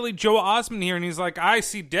had Haley Joel Osment here and he's like, I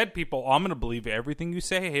see dead people, I'm going to believe everything you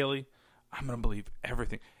say, Haley. I'm going to believe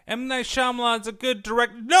everything. M. Night Shyamalan's a good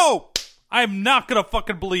director. No! I'm not going to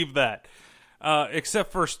fucking believe that.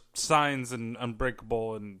 Except for Signs and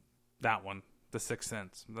Unbreakable and that one, The Sixth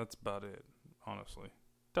Sense. That's about it, honestly.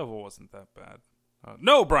 Devil wasn't that bad.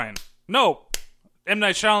 No, Brian. No! M.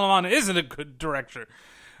 Night Shyamalan isn't a good director.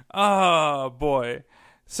 Oh, boy.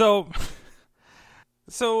 So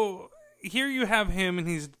here you have him,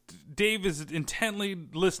 and Dave is intently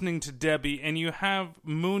listening to Debbie, and you have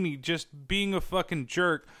Mooney just being a fucking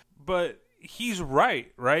jerk, but he's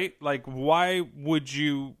right? Like, why would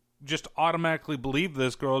you just automatically believe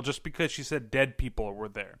this girl just because she said dead people were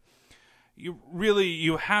there?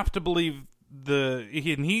 You have to believe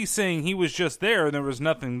he's saying he was just there and there was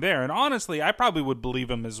nothing there. And honestly, I probably would believe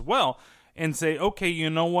him as well and say, okay, you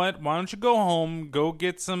know what? Why don't you go home, go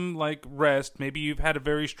get some like rest? Maybe you've had a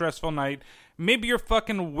very stressful night. Maybe you're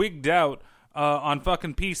fucking wigged out on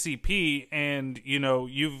fucking PCP, and you know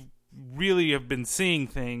you've really have been seeing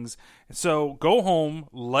things. So go home,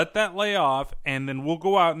 let that lay off, and then we'll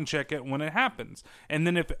go out and check it when it happens. And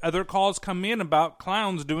then if other calls come in about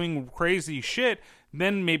clowns doing crazy shit,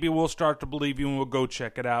 then maybe we'll start to believe you and we'll go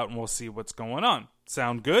check it out and we'll see what's going on.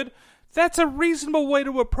 Sound good? That's a reasonable way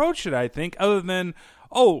to approach it, I think, other than,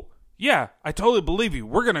 oh, yeah, I totally believe you.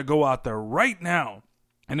 We're going to go out there right now.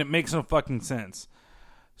 And it makes no fucking sense.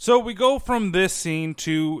 So we go from this scene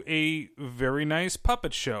to a very nice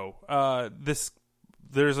puppet show.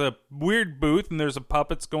 There's a weird booth and there's a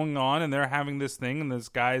puppets going on and they're having this thing and this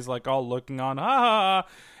guy's like all looking on, ha ha,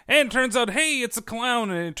 and it turns out, hey, it's a clown,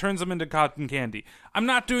 and it turns them into cotton candy. I'm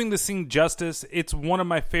not doing the scene justice. It's one of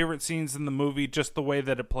my favorite scenes in the movie, just the way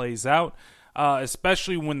that it plays out,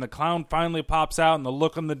 especially when the clown finally pops out and the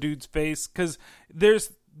look on the dude's face, because there's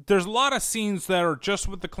a lot of scenes that are just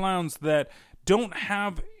with the clowns that don't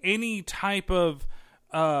have any type of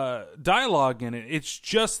dialogue in it. It's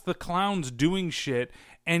just the clowns doing shit,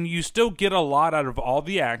 and you still get a lot out of all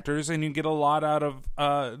the actors, and you get a lot out of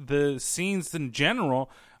the scenes in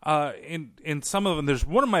general. In some of them, there's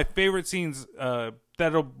one of my favorite scenes that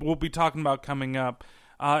we'll be talking about coming up,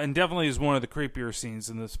 and definitely is one of the creepier scenes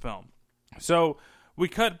in this film. So we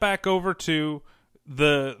cut back over to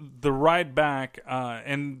the ride back,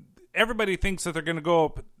 and everybody thinks that they're going to go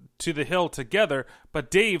up to the hill together,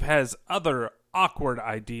 but Dave has other awkward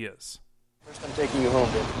ideas. First, I'm taking you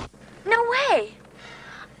home, Dave. No way.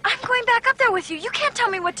 I'm going back up there with you. You can't tell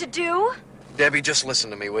me what to do. Debbie, just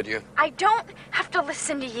listen to me, would you? I don't have to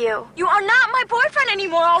listen to you. You are not my boyfriend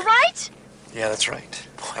anymore, all right? Yeah, that's right.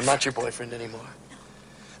 I'm not your boyfriend anymore.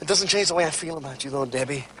 It doesn't change the way I feel about you, though,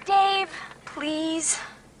 Debbie. Dave, please.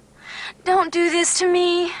 Don't do this to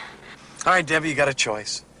me. All right, Debbie, you got a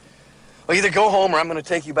choice. Well, either go home or I'm going to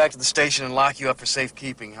take you back to the station and lock you up for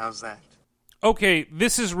safekeeping. How's that? Okay,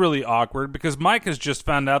 this is really awkward because Mike has just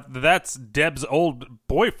found out that that's Deb's old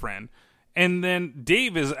boyfriend. And then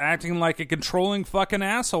Dave is acting like a controlling fucking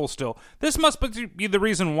asshole still. This must be the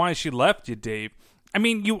reason why she left you, Dave. I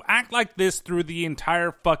mean, you act like this through the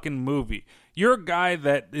entire fucking movie. You're a guy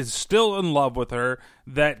that is still in love with her,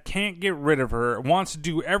 that can't get rid of her, wants to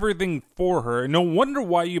do everything for her. No wonder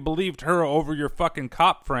why you believed her over your fucking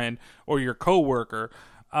cop friend or your coworker.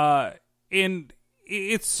 And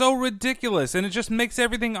it's so ridiculous, and it just makes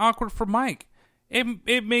everything awkward for Mike.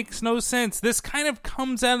 It makes no sense. This kind of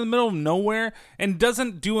comes out of the middle of nowhere and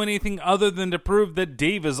doesn't do anything other than to prove that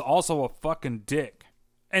Dave is also a fucking dick.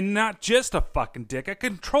 And not just a fucking dick, a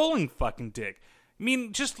controlling fucking dick. I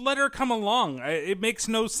mean, just let her come along. It makes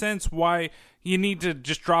no sense why you need to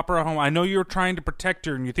just drop her home. I know you're trying to protect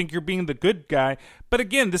her and you think you're being the good guy, but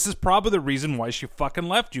again, this is probably the reason why she fucking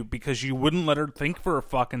left you, because you wouldn't let her think for her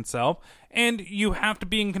fucking self, and you have to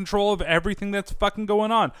be in control of everything that's fucking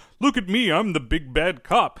going on. Look at me, I'm the big bad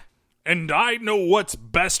cop. And I know what's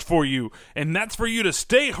best for you, and that's for you to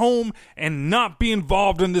stay home and not be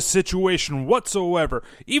involved in this situation whatsoever.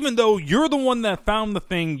 Even though you're the one that found the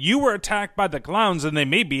thing, you were attacked by the clowns, and they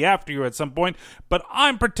may be after you at some point, but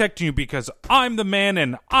I'm protecting you because I'm the man,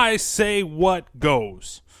 and I say what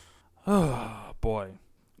goes. Oh, boy.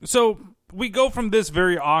 So we go from this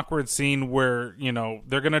very awkward scene where, you know,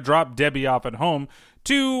 they're going to drop Debbie off at home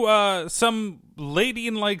to some lady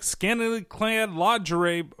in like scantily clad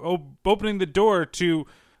lingerie opening the door to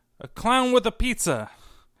a clown with a pizza.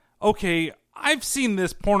 Okay, I've seen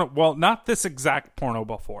this porno, well, not this exact porno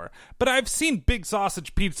before, but I've seen big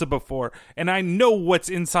sausage pizza before, and I know what's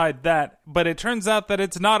inside that, but it turns out that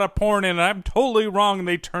it's not a porn, and I'm totally wrong, and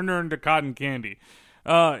they turn her into cotton candy.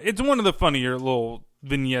 It's one of the funnier little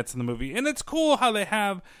vignettes in the movie, and it's cool how they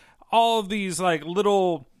have all of these like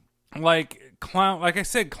little like clown, like I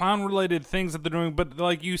said, clown related things that they're doing, but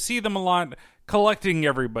like you see them a lot collecting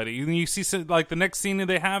everybody. And you see like the next scene that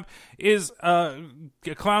they have is a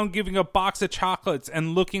clown giving a box of chocolates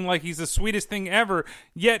and looking like he's the sweetest thing ever,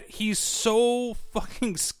 yet he's so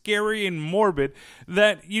fucking scary and morbid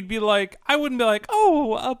that you'd be like, I wouldn't be like,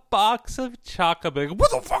 oh, a box of chocolate. Like,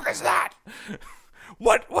 what the fuck is that?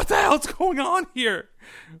 What the hell's going on here?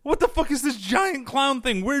 What the fuck is this giant clown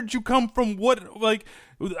thing? Where'd you come from? What, like,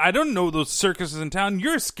 I don't know those circuses in town.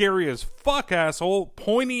 You're scary as fuck, asshole.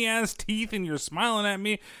 Pointy ass teeth, and you're smiling at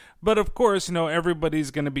me. But of course, you know, everybody's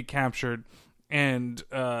going to be captured and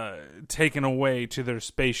taken away to their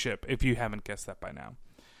spaceship, if you haven't guessed that by now.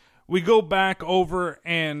 We go back over,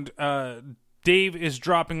 and Dave is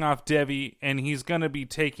dropping off Debbie, and he's going to be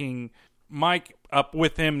taking Mike up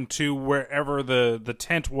with him to wherever the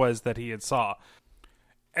tent was that he had saw.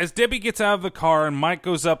 As Debbie gets out of the car and Mike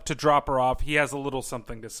goes up to drop her off, he has a little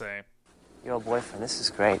something to say. Your old boyfriend, this is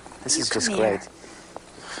great. This is just come great.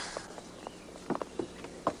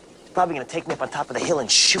 He's probably gonna take me up on top of the hill and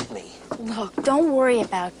shoot me. Look, don't worry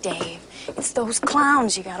about Dave. It's those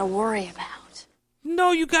clowns you gotta worry about.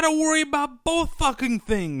 No, you gotta worry about both fucking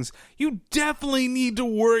things. You definitely need to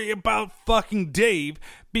worry about fucking Dave,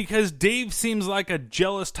 because Dave seems like a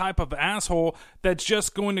jealous type of asshole that's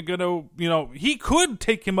just going to go, he could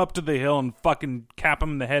take him up to the hill and fucking cap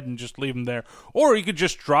him in the head and just leave him there. Or he could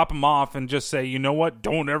just drop him off and just say, you know what,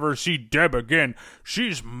 don't ever see Deb again.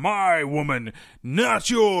 She's my woman, not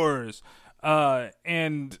yours.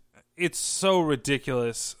 And it's so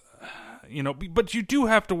ridiculous, but you do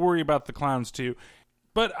have to worry about the clowns too.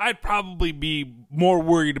 But I'd probably be more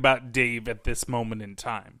worried about Dave at this moment in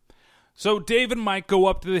time. So Dave and Mike go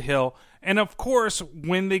up to the hill, and of course,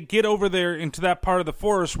 when they get over there into that part of the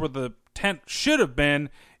forest where the tent should have been,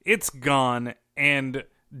 it's gone, and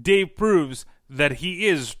Dave proves that he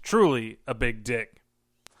is truly a big dick.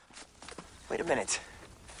 Wait a minute.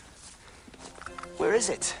 Where is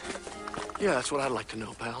it? Yeah, that's what I'd like to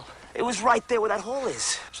know, pal. It was right there where that hole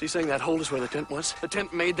is. So you're saying that hole is where the tent was? The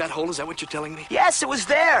tent made that hole? Is that what you're telling me? Yes, it was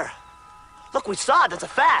there. Look, we saw it. That's a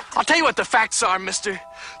fact. I'll tell you what the facts are, mister.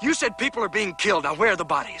 You said people are being killed. Now, where are the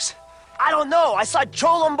bodies? I don't know. I saw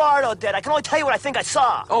Joe Lombardo dead. I can only tell you what I think I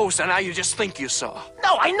saw. Oh, so now you just think you saw.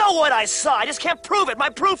 No, I know what I saw. I just can't prove it. My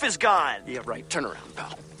proof is gone. Yeah, right. Turn around,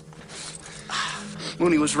 pal.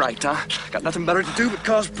 Mooney was right, huh? Got nothing better to do but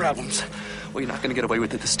cause problems. Well, you're not gonna get away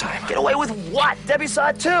with it this time. Get away with what? Debbie saw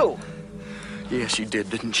it too. Yeah, she did,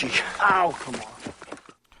 didn't she? Ow, come on.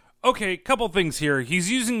 Okay, couple things here.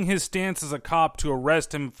 He's using his stance as a cop to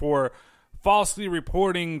arrest him for falsely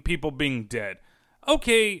reporting people being dead.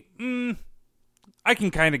 Okay, I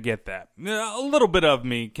can kind of get that. A little bit of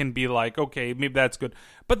me can be like, okay, maybe that's good.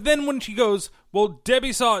 But then when she goes, well,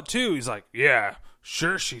 Debbie saw it too, he's like, yeah,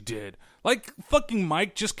 sure she did. Like, fucking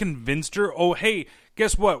Mike just convinced her, oh, hey,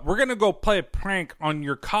 guess what? We're going to go play a prank on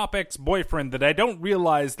your cop ex-boyfriend that I don't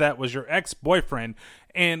realize that was your ex-boyfriend.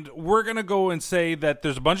 And we're going to go and say that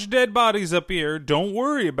there's a bunch of dead bodies up here. Don't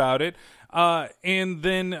worry about it. And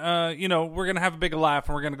then, we're going to have a big laugh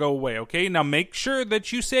and we're going to go away, okay? Now make sure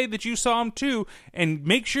that you say that you saw him too. And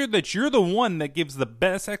make sure that you're the one that gives the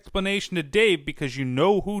best explanation to Dave because you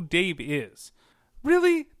know who Dave is.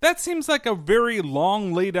 Really? That seems like a very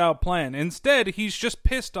long laid out plan. Instead, he's just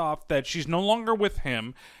pissed off that she's no longer with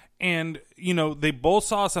him. And, they both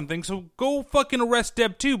saw something. So go fucking arrest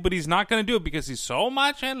Deb too. But he's not going to do it because he's so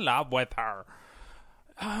much in love with her.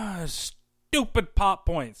 Stupid pop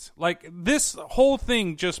points. Like, this whole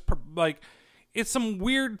thing just, it's some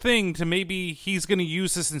weird thing to maybe he's going to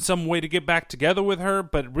use this in some way to get back together with her,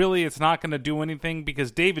 but really it's not going to do anything because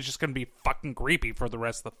Dave is just going to be fucking creepy for the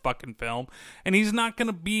rest of the fucking film. And he's not going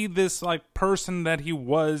to be this, person that he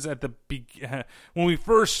was at the when we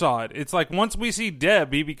first saw it. It's like once we see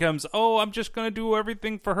Deb, he becomes, oh, I'm just going to do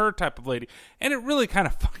everything for her type of lady. And it really kind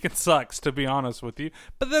of fucking sucks, to be honest with you.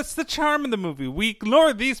 But that's the charm of the movie. We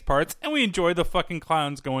ignore these parts and we enjoy the fucking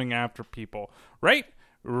clowns going after people. Right?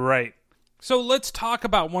 Right. So let's talk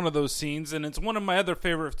about one of those scenes, and it's one of my other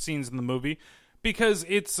favorite scenes in the movie, because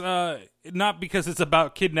it's not because it's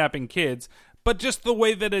about kidnapping kids, but just the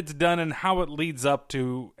way that it's done and how it leads up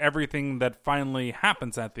to everything that finally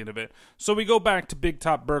happens at the end of it. So we go back to Big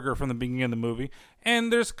Top Burger from the beginning of the movie,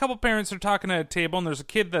 and there's a couple parents that are talking at a table, and there's a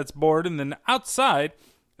kid that's bored, and then outside,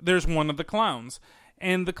 there's one of the clowns.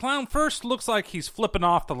 And the clown first looks like he's flipping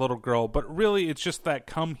off the little girl, but really it's just that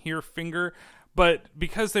come here finger. But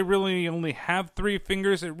because they really only have 3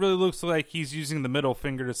 fingers, it really looks like he's using the middle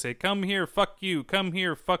finger to say, come here, fuck you, come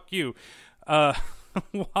here, fuck you.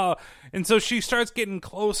 Wow. And so she starts getting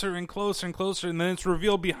closer and closer and closer, and then it's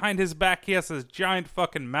revealed behind his back he has this giant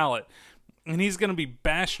fucking mallet. And he's going to be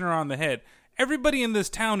bashing her on the head. Everybody in this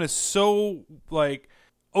town is so,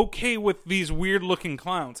 okay with these weird-looking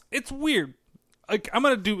clowns. It's weird.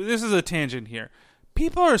 This is a tangent here.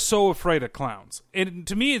 People are so afraid of clowns. And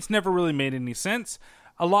to me, it's never really made any sense.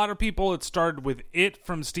 A lot of people, it started with It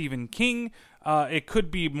from Stephen King. It could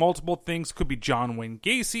be multiple things. Could be John Wayne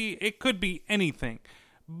Gacy. It could be anything.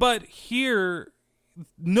 But here,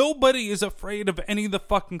 nobody is afraid of any of the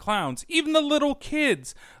fucking clowns. Even the little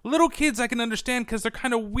kids. Little kids I can understand because they're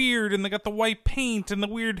kind of weird and they got the white paint and the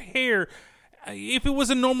weird hair. if it was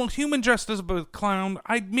a normal human dressed as a clown,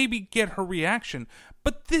 I'd maybe get her reaction.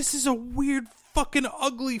 But this is a weird, fucking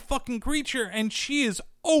ugly fucking creature, and she is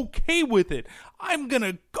okay with it. I'm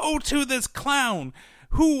gonna go to this clown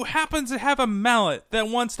who happens to have a mallet that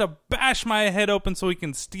wants to bash my head open so he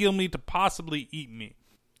can steal me to possibly eat me.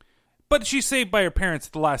 But she's saved by her parents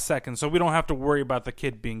at the last second, so we don't have to worry about the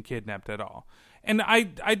kid being kidnapped at all. And I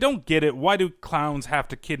don't get it. Why do clowns have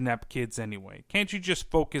to kidnap kids anyway? Can't you just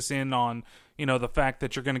focus in on, the fact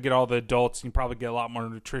that you're going to get all the adults and you probably get a lot more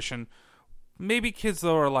nutrition? Maybe kids,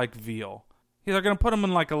 though, are like veal. They're going to put them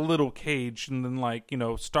in like a little cage and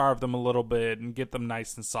then starve them a little bit and get them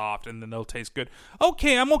nice and soft and then they'll taste good.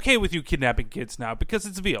 Okay, I'm okay with you kidnapping kids now because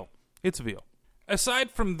it's veal. It's veal.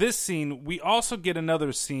 Aside from this scene, we also get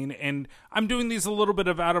another scene, and I'm doing these a little bit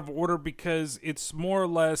out of order because it's more or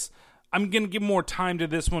less, I'm going to give more time to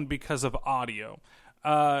this one because of audio.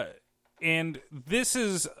 And this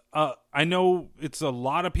is, I know it's a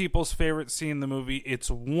lot of people's favorite scene in the movie.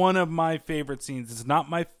 It's one of my favorite scenes. It's not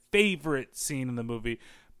my favorite scene in the movie,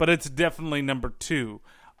 but it's definitely number 2.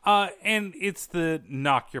 And it's the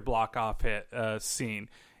knock your block off hit scene.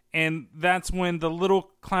 And that's when the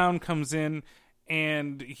little clown comes in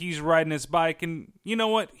and he's riding his bike. And you know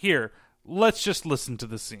what? Here, let's just listen to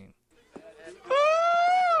the scene.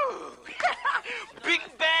 Big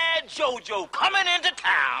bad JoJo coming into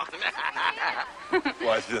town.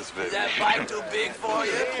 Watch this, baby. Is that bike too big for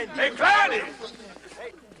you? Hey, Cloudy!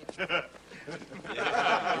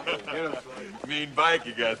 Mean bike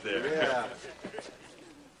you got there. Yeah.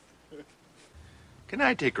 Can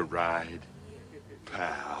I take a ride,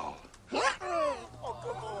 pal? Oh,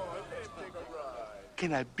 come on. Let's take a ride.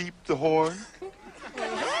 Can I beep the horn?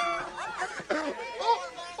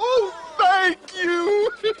 Oh, thank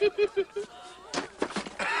you!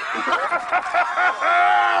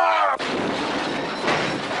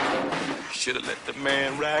 Should have let the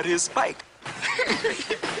man ride his bike.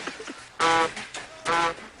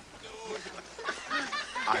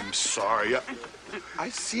 I'm sorry. I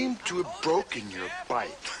seem to have broken your bike.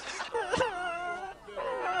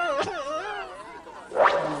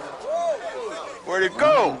 Where'd it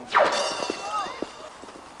go?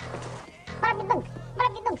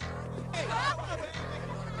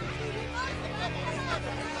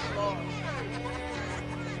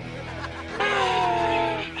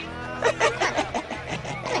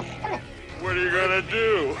 What are you gonna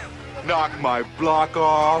do? Knock my block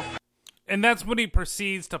off? And that's when he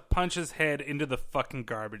proceeds to punch his head into the fucking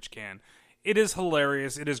garbage can. It is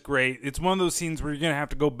hilarious. It is great. It's one of those scenes where you're going to have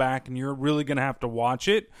to go back and you're really going to have to watch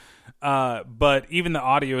it. But even the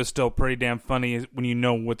audio is still pretty damn funny when you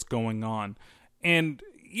know what's going on. And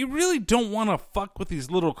you really don't want to fuck with these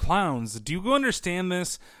little clowns. Do you understand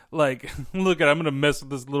this? Like, look, I'm going to mess with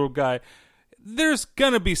this little guy. There's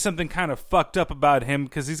going to be something kind of fucked up about him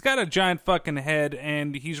because he's got a giant fucking head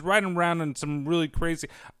and he's riding around in some really crazy...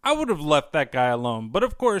 I would have left that guy alone. But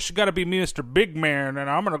of course, you got to be Mr. Big Man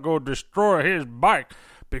and I'm going to go destroy his bike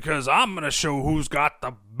because I'm going to show who's got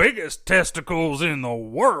the biggest testicles in the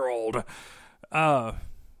world. Why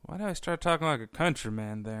did I start talking like a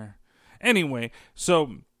countryman there? Anyway,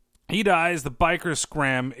 so... he dies, the bikers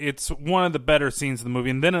scram. It's one of the better scenes of the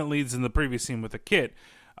movie, and then it leads in the previous scene with the kid.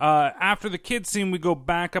 After the kid scene, we go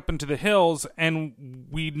back up into the hills, and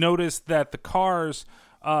we notice that the cars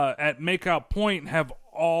at Makeout Point have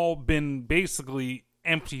all been basically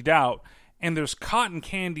emptied out, and there's cotton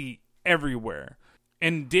candy everywhere.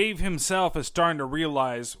 And Dave himself is starting to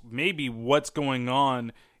realize maybe what's going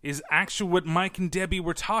on is actually what Mike and Debbie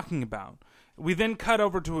were talking about. We then cut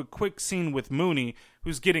over to a quick scene with Mooney,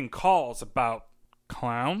 who's getting calls about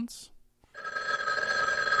clowns.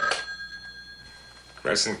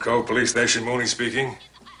 Crescent Cove Police Station, Mooney speaking.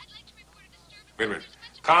 Wait a minute.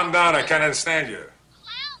 Calm down, I can't understand you.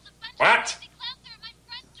 What?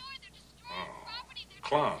 Oh,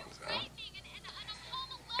 clowns, huh?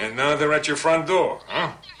 And now they're at your front door,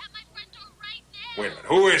 huh? Wait a minute,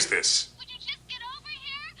 who is this?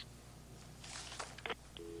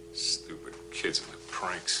 Stupid kids and their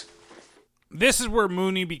pranks. This is where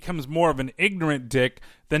Mooney becomes more of an ignorant dick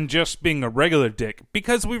than just being a regular dick,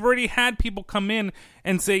 because we've already had people come in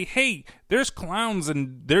and say, hey, there's clowns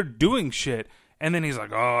and they're doing shit. And then he's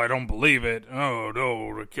like, oh, I don't believe it. Oh,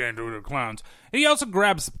 no, I can't do the clowns. And he also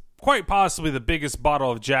grabs quite possibly the biggest bottle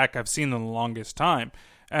of Jack I've seen in the longest time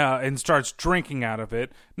and starts drinking out of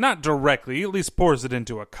it. Not directly, he at least pours it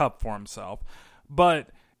into a cup for himself. But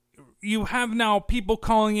you have now people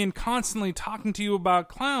calling in constantly talking to you about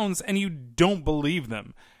clowns and you don't believe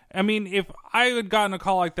them. I mean, if I had gotten a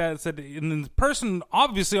call like that and said, and the person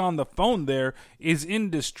obviously on the phone there is in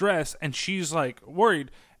distress and she's like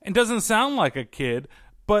worried, and doesn't sound like a kid,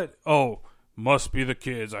 but, must be the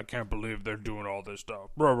kids. I can't believe they're doing all this stuff.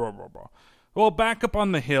 Blah, blah, blah, blah. Well, back up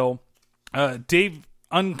on the hill, Dave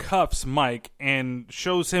uncuffs Mike and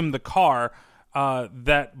shows him the car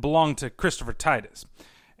that belonged to Christopher Titus.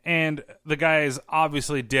 And the guy is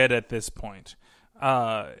obviously dead at this point.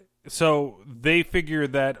 So they figure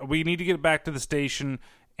that we need to get back to the station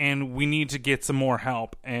and we need to get some more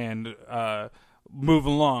help and move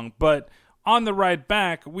along. But on the ride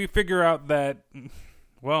back, we figure out that,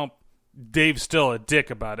 well, Dave's still a dick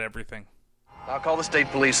about everything. I'll call the state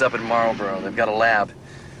police up in Marlboro. They've got a lab.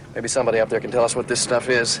 Maybe somebody up there can tell us what this stuff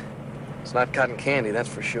is. It's not cotton candy, that's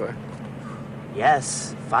for sure.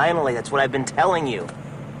 Yes, finally, that's what I've been telling you.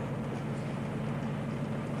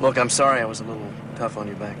 Look, I'm sorry I was a little tough on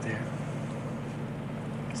you back there.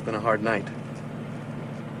 It's been a hard night.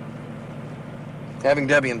 Having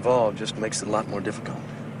Debbie involved just makes it a lot more difficult.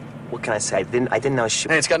 What can I say? I didn't know she...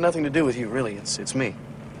 Hey, it's got nothing to do with you, really. It's me.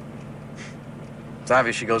 It's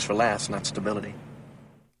obvious she goes for laughs, not stability.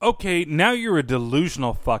 Okay, now you're a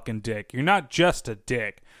delusional fucking dick. You're not just a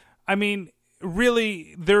dick. I mean,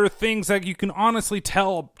 really, there are things that you can honestly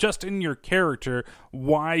tell just in your character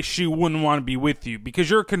why she wouldn't want to be with you.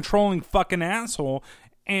 Because you're a controlling fucking asshole,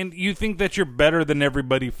 and you think that you're better than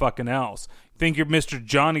everybody fucking else. You think you're Mr.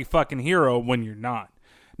 Johnny fucking Hero when you're not.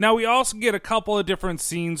 Now, we also get a couple of different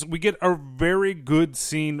scenes. We get a very good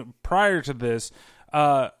scene prior to this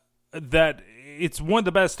that it's one of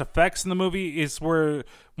the best effects in the movie is where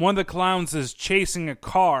one of the clowns is chasing a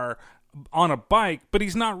car on a bike, but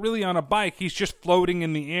he's not really on a bike. He's just floating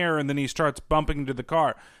in the air, and then he starts bumping into the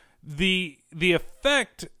car. The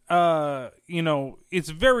effect, it's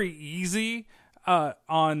very easy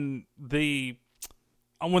on the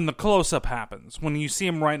when the close-up happens, when you see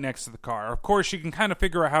him right next to the car. Of course, you can kind of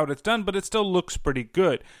figure out how it's done, but it still looks pretty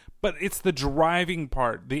good. But it's the driving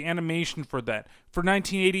part, the animation for that. For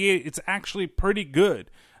 1988, it's actually pretty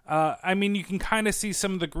good. I mean, you can kind of see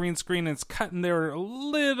some of the green screen, and it's cut in there a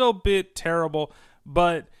little bit terrible,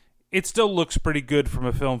 but it still looks pretty good from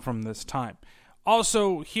a film from this time.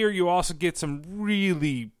 Also, here you also get some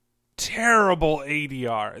really terrible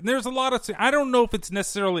ADR. And there's a lot of... I don't know if it's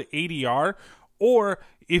necessarily ADR or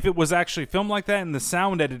if it was actually filmed like that and the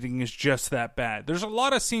sound editing is just that bad. There's a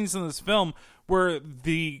lot of scenes in this film where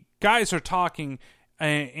the guys are talking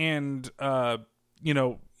and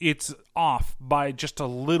it's off by just a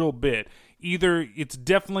little bit. Either it's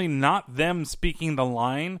definitely not them speaking the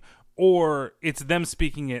line, or it's them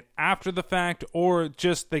speaking it after the fact, or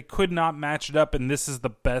just they could not match it up and this is the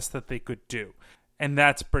best that they could do. And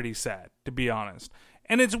that's pretty sad, to be honest.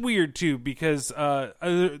 And it's weird, too, because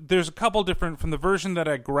there's a couple different... From the version that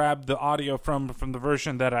I grabbed the audio from the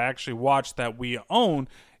version that I actually watched that we own,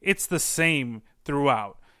 it's the same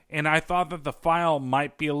throughout. And I thought that the file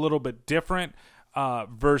might be a little bit different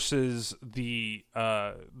versus the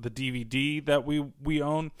DVD that we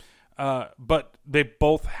own. But they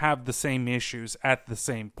both have the same issues at the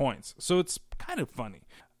same points. So it's kind of funny.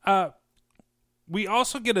 We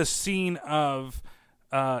also get a scene of...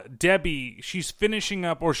 Debbie, she's finishing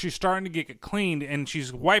up, or she's starting to get cleaned, and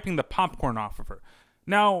she's wiping the popcorn off of her.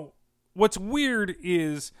 Now, what's weird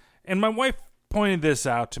is, and my wife pointed this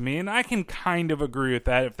out to me, and I can kind of agree with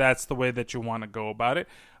that if that's the way that you want to go about it,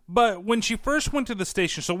 but when she first went to the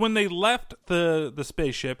station, so when they left the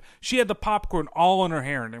spaceship, she had the popcorn all in her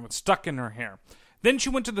hair, and it was stuck in her hair. Then she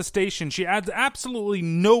went to the station. She had absolutely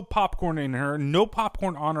no popcorn in her, no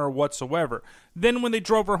popcorn on her whatsoever. Then when they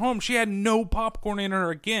drove her home, she had no popcorn in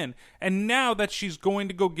her again. And now that she's going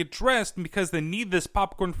to go get dressed, because they need this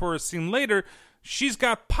popcorn for a scene later, she's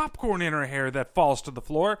got popcorn in her hair that falls to the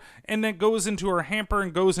floor and then goes into her hamper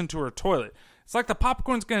and goes into her toilet. It's like the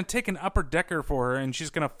popcorn's going to take an upper decker for her, and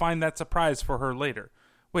she's going to find that surprise for her later.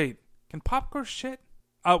 Wait, can popcorn shit?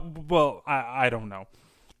 Well, I don't know.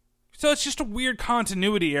 So it's just a weird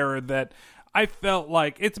continuity error that I felt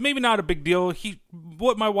like it's maybe not a big deal.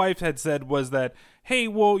 What my wife had said was that, hey,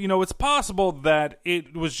 well, it's possible that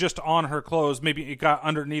it was just on her clothes. Maybe it got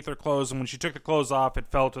underneath her clothes, and when she took the clothes off, it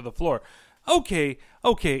fell to the floor. Okay,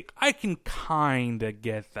 I can kind of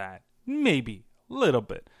get that. Maybe, a little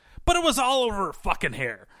bit. But it was all over her fucking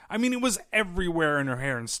hair. I mean, it was everywhere in her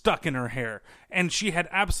hair and stuck in her hair. And she had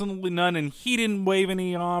absolutely none, and he didn't wave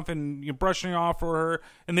any off and brushing off for her.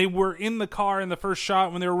 And they were in the car in the first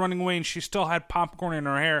shot when they were running away, and she still had popcorn in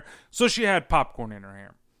her hair. So she had popcorn in her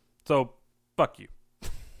hair. So, fuck you.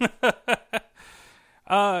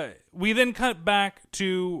 We then cut back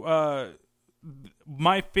to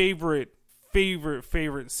my favorite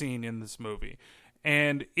scene in this movie.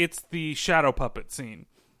 And it's the shadow puppet scene.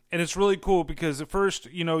 And it's really cool because at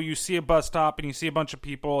first, you see a bus stop and you see a bunch of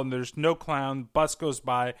people and there's no clown. Bus goes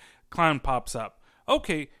by, clown pops up.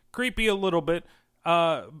 Okay, creepy a little bit,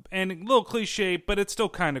 and a little cliche, but it's still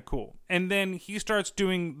kind of cool. And then he starts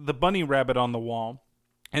doing the bunny rabbit on the wall.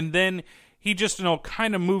 And then he just,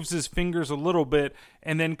 kind of moves his fingers a little bit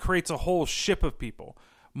and then creates a whole ship of people.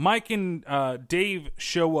 Mike and Dave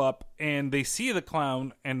show up and they see the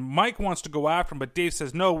clown and Mike wants to go after him, but Dave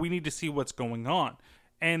says, no, we need to see what's going on.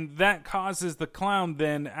 And that causes the clown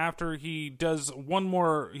then, after he does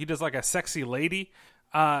like a sexy lady,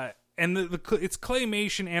 and it's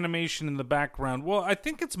claymation animation in the background. Well, I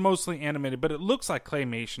think it's mostly animated, but it looks like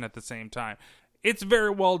claymation at the same time. It's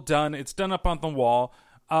very well done. It's done up on the wall.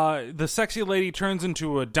 The sexy lady turns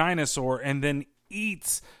into a dinosaur and then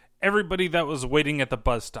eats everybody that was waiting at the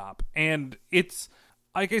bus stop. And it's,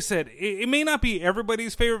 like I said, it may not be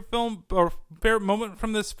everybody's favorite film or favorite moment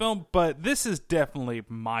from this film, but this is definitely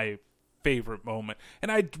my favorite moment.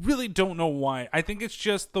 And I really don't know why. I think it's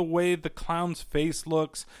just the way the clown's face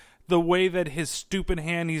looks, the way that his stupid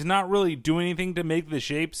hand, he's not really doing anything to make the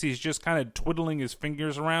shapes, he's just kind of twiddling his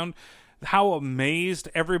fingers around. How amazed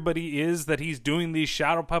everybody is that he's doing these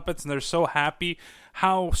shadow puppets and they're so happy.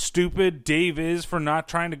 How stupid Dave is for not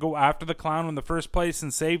trying to go after the clown in the first place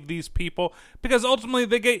and save these people, because ultimately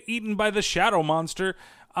they get eaten by the shadow monster.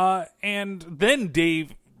 And then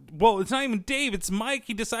Dave, well, it's not even Dave, it's Mike.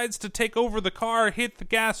 He decides to take over the car, hit the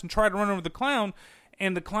gas, and try to run over the clown,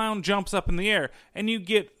 and the clown jumps up in the air. And you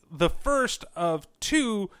get the first of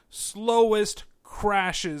two slowest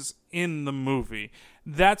crashes in the movie.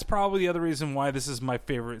 That's probably the other reason why this is my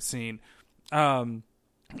favorite scene.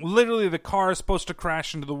 Literally, the car is supposed to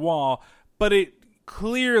crash into the wall, but it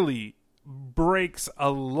clearly breaks a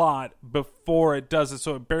lot before it does it,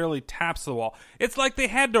 so it barely taps the wall. It's like they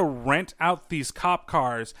had to rent out these cop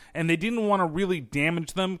cars, and they didn't want to really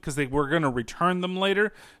damage them because they were going to return them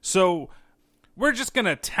later. So we're just going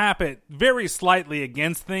to tap it very slightly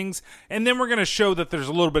against things, and then we're going to show that there's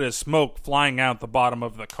a little bit of smoke flying out the bottom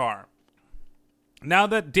of the car. Now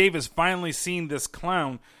that Dave has finally seen this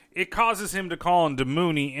clown, it causes him to call into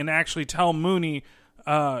Mooney and actually tell Mooney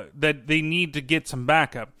that they need to get some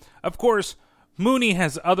backup. Of course, Mooney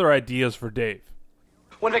has other ideas for Dave.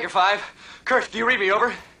 1 Baker 5. Kurt, do you read me,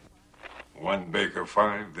 over? 1 Baker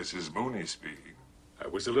 5, this is Mooney speaking. I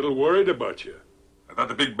was a little worried about you. I thought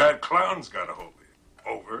the big bad clown's got a hold of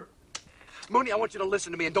you. Over. Mooney, I want you to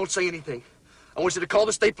listen to me and don't say anything. I want you to call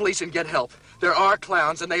the state police and get help. There are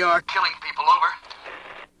clowns and they are killing people, over.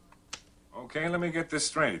 Okay, let me get this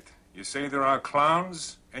straight. You say there are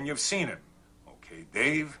clowns and you've seen him. Okay,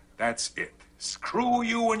 Dave, that's it. Screw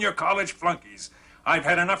you and your college flunkies. I've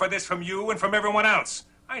had enough of this from you and from everyone else.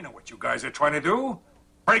 I know what you guys are trying to do.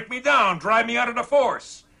 Break me down, drive me out of the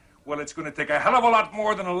force. Well, it's going to take a hell of a lot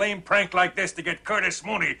more than a lame prank like this to get Curtis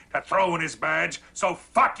Mooney to throw in his badge, so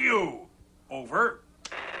fuck you. Over.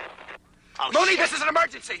 Oh, Mooney, this is an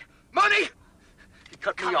emergency. Mooney! You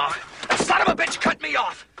cut me off. That son of a bitch cut me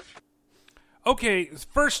off! Okay,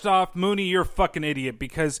 first off, Mooney, you're a fucking idiot,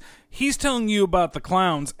 because he's telling you about the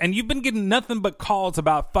clowns, and you've been getting nothing but calls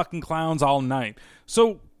about fucking clowns all night.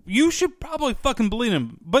 So you should probably fucking believe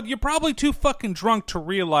him, but you're probably too fucking drunk to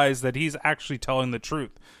realize that he's actually telling the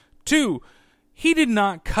truth. 2, he did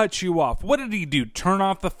not cut you off. What did he do? Turn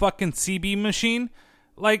off the fucking CB machine?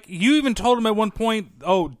 Like, you even told him at one point,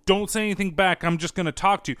 oh, don't say anything back, I'm just going to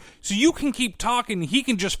talk to you. So you can keep talking, he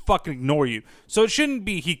can just fucking ignore you. So it shouldn't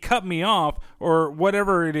be, he cut me off, or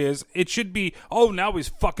whatever it is. It should be, oh, now he's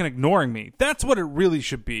fucking ignoring me. That's what it really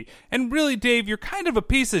should be. And really, Dave, you're kind of a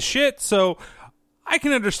piece of shit, so I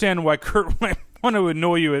can understand why Kurt might want to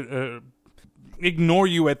ignore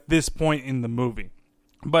you at this point in the movie.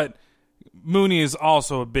 But Mooney is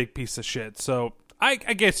also a big piece of shit, so I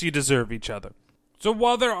guess you deserve each other. So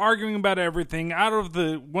while they're arguing about everything, out of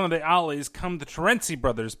one of the alleys come the Terenzi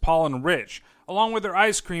brothers, Paul and Rich. Along with their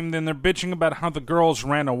ice cream, then they're bitching about how the girls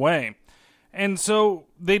ran away. And so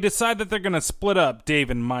they decide that they're going to split up,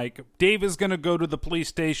 Dave and Mike. Dave is going to go to the police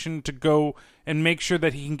station to go and make sure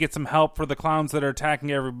that he can get some help for the clowns that are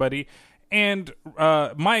attacking everybody. And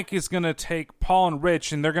Mike is going to take Paul and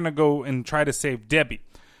Rich, and they're going to go and try to save Debbie.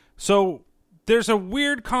 So there's a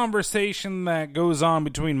weird conversation that goes on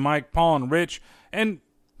between Mike, Paul, and Rich. And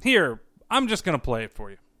here, I'm just going to play it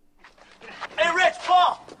for you. Hey, Rich,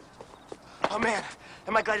 Paul! Oh, man,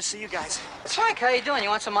 am I glad to see you guys. It's Frank, how you doing? You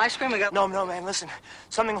want some ice cream? No, man, listen.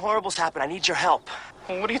 Something horrible's happened. I need your help.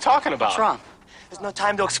 Well, what are you talking about? What's wrong? There's no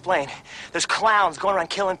time to explain. There's clowns going around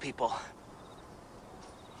killing people.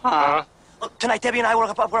 Huh? Look, tonight, Debbie and I were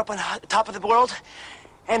up on the top of the world,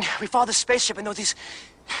 and we followed the spaceship, and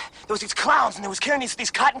there there was these clowns, and they was carrying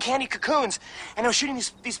these cotton candy cocoons, and they were shooting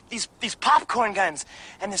these popcorn guns,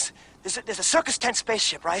 and there's a circus tent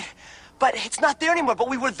spaceship, right? But it's not there anymore, but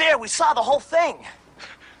we were there. We saw the whole thing.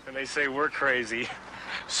 And they say we're crazy.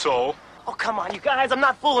 So? Oh, come on, you guys. I'm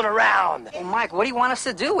not fooling around. Hey, Mike, what do you want us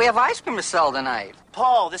to do? We have ice cream to sell tonight.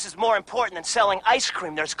 Paul, this is more important than selling ice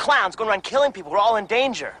cream. There's clowns going around killing people. We're all in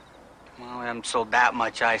danger. Well, we haven't sold that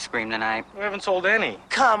much ice cream tonight. We haven't sold any.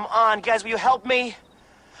 Come on, guys. Will you help me?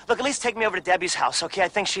 Look, at least take me over to Debbie's house, okay? I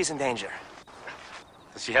think she's in danger.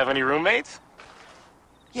 Does she have any roommates?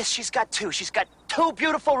 Yes, she's got two. She's got two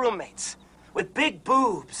beautiful roommates with big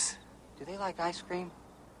boobs. Do they like ice cream?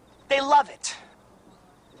 They love it.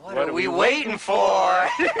 What are we waiting for?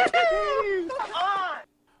 Come on!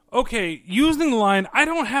 Okay, using the line, I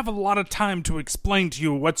don't have a lot of time to explain to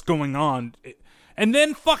you what's going on, and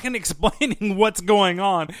then fucking explaining what's going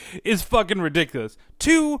on is fucking ridiculous.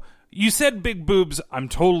 2, you said big boobs, I'm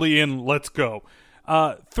totally in, let's go.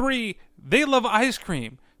 3, they love ice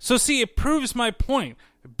cream. So see, it proves my point.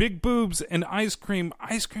 Big boobs and ice cream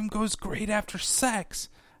goes great after sex.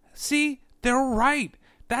 See, they're right.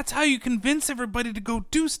 That's how you convince everybody to go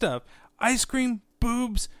do stuff. Ice cream,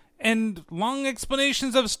 boobs, and long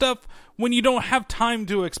explanations of stuff when you don't have time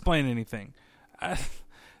to explain anything.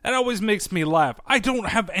 That always makes me laugh. I don't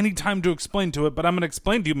have any time to explain to it, but I'm going to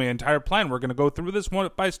explain to you my entire plan. We're going to go through this one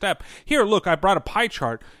by step. Here, look, I brought a pie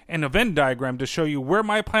chart and a Venn diagram to show you where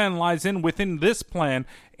my plan lies within this plan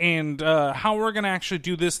and how we're going to actually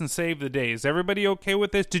do this and save the day. Is everybody okay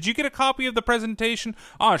with this? Did you get a copy of the presentation?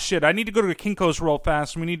 Oh, shit, I need to go to Kinko's real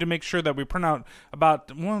fast. We need to make sure that we print out about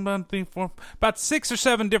 6 or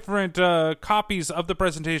 7 different copies of the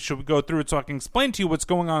presentation. We go through it so I can explain to you what's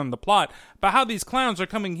going on in the plot, about how these clowns are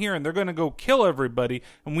coming here and they're going to go kill everybody,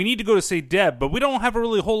 and we need to go to say Deb, but we don't have a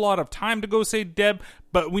really whole lot of time to go say Deb,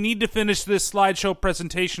 but we need to finish this slideshow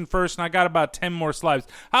presentation first, and I got about 10 more slides.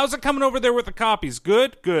 How's it coming over there with the copies?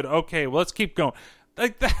 Good? Good. Okay, well, let's keep going.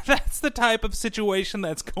 Like that's the type of situation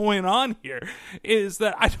that's going on here, is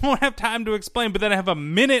that I don't have time to explain, but then I have a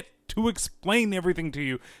minute to explain everything to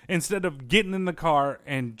you instead of getting in the car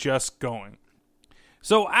and just going.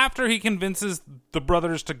 So after he convinces the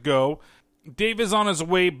brothers to go, Dave is on his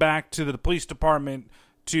way back to the police department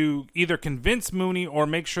to either convince Mooney or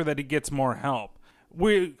make sure that he gets more help.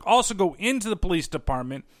 We also go into the police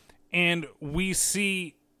department and we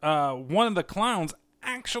see one of the clowns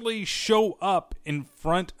actually show up in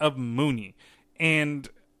front of Mooney. And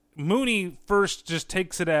Mooney first just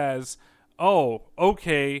takes it as, oh,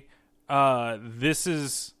 okay,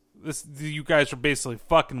 this you guys are basically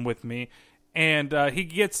fucking with me. And he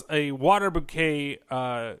gets a water bouquet,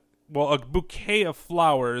 a bouquet of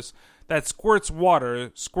flowers that squirts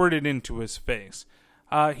water squirted into his face.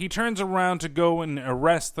 He turns around to go and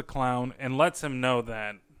arrest the clown and lets him know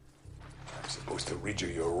that I'm supposed to read you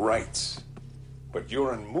your rights, but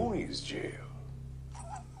you're in Mooney's jail.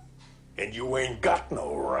 And you ain't got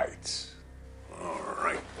no rights. All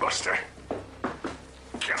right, Buster.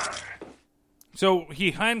 God. So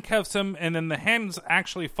he handcuffs him, and then the hands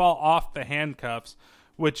actually fall off the handcuffs,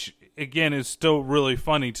 which, again, is still really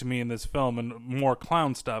funny to me in this film and more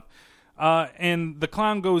clown stuff. And the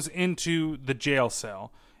clown goes into the jail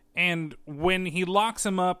cell. And when he locks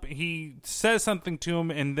him up, he says something to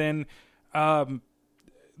him, and then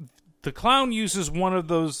the clown uses one of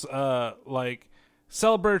those,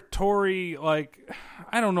 celebratory,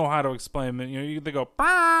 I don't know how to explain it. You know, they go,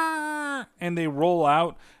 bah! And they roll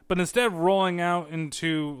out. But instead of rolling out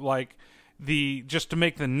into, just to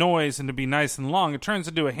make the noise and to be nice and long, it turns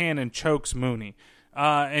into a hand and chokes Mooney.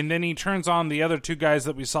 And then he turns on the other 2 guys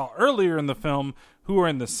that we saw earlier in the film who are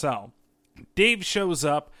in the cell. Dave shows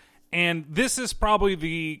up, and this is probably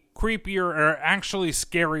the creepier or actually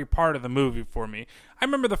scary part of the movie for me. I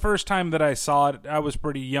remember the first time that I saw it, I was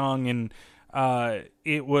pretty young, and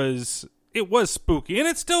it was spooky. And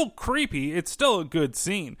it's still creepy. It's still a good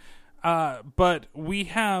scene. But we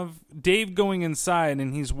have Dave going inside,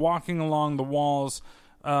 and he's walking along the walls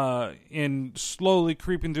and slowly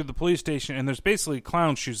creeping through the police station, and there's basically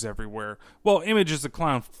clown shoes everywhere. Well, images of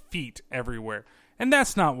clown feet everywhere. And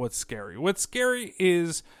that's not what's scary. What's scary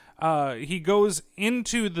is he goes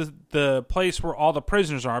into the place where all the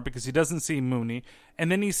prisoners are because he doesn't see Mooney,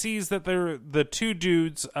 and then he sees that the 2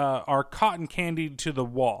 dudes are cotton candied to the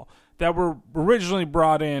wall that were originally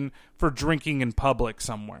brought in for drinking in public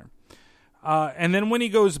somewhere. And then when he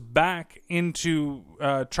goes back into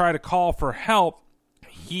try to call for help,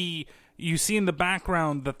 you see in the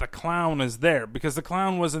background that the clown is there because the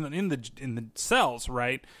clown wasn't in the cells,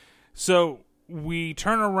 right? So we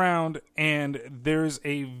turn around and there's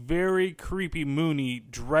a very creepy Mooney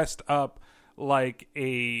dressed up like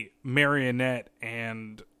a marionette,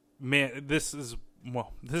 and man, this is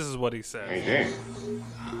what he said. Hey,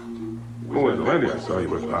 Dan. Who was the lady I saw you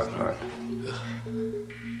with last night?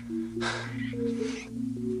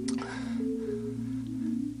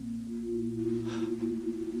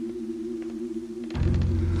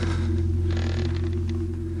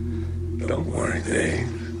 Don't worry, Dave.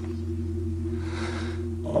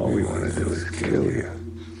 All we want to do is kill you.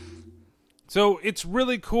 So it's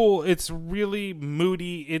really cool. It's really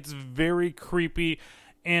moody. It's very creepy.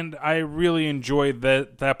 And I really enjoyed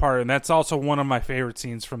that part. And that's also one of my favorite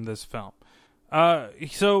scenes from this film.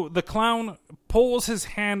 So the clown pulls his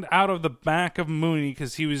hand out of the back of Mooney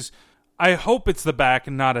because he was... I hope it's the back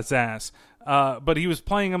and not his ass. But he was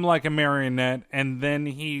playing him like a marionette. And then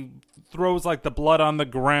he throws like the blood on the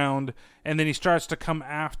ground. And then he starts to come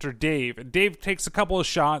after Dave. Dave takes a couple of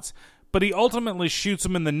shots, but he ultimately shoots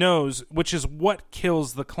him in the nose, which is what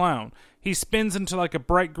kills the clown. He spins into like a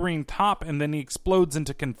bright green top, and then he explodes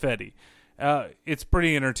into confetti. It's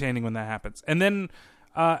pretty entertaining when that happens. And then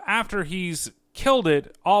after he's killed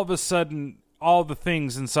it, all of a sudden, all the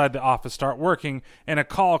things inside the office start working, and a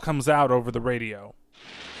call comes out over the radio.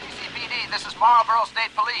 CCPD, this is Marlboro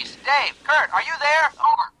State Police. Dave, Kurt, are you there?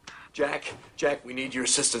 Over. Jack, we need your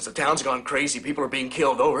assistance. The town's gone crazy. People are being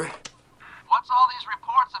killed. Over. What's all these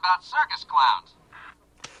reports about circus clowns?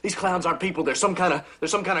 These clowns aren't people. They're some kind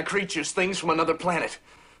of creatures, things from another planet.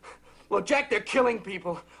 Look, Jack, they're killing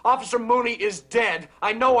people. Officer Mooney is dead.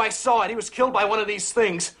 I know I saw it. He was killed by one of these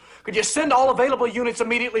things. Could you send all available units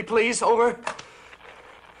immediately, please? Over.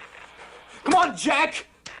 Come on, Jack!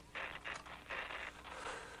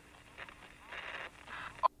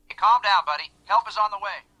 Okay, calm down, buddy. Help is on the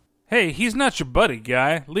way. Hey, he's not your buddy,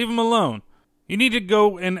 guy. Leave him alone. You need to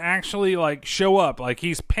go and actually, like, show up. Like,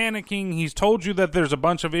 he's panicking. He's told you that there's a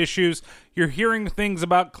bunch of issues. You're hearing things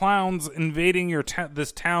about clowns invading your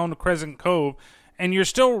this town, Crescent Cove, and you're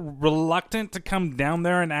still reluctant to come down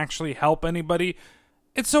there and actually help anybody.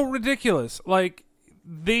 It's so ridiculous. Like,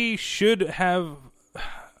 they should have...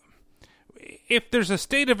 If there's a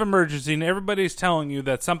state of emergency and everybody's telling you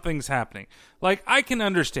that something's happening, like, I can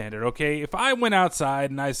understand it, okay? If I went outside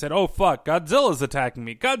and I said, oh, fuck, Godzilla's attacking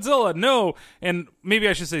me. Godzilla, no! And maybe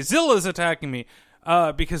I should say Zilla's attacking me,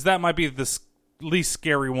 because that might be the least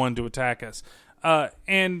scary one to attack us.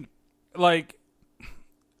 And, like,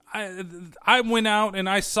 I went out and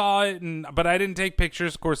I saw it, but I didn't take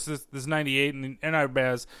pictures. Of course, this 98, and everybody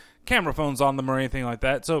has camera phones on them or anything like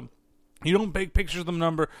that, so you don't take pictures of the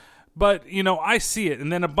number. But, you know, I see it,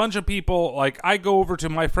 and then a bunch of people, like, I go over to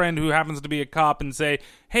my friend who happens to be a cop and say,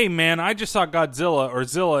 hey, man, I just saw Godzilla or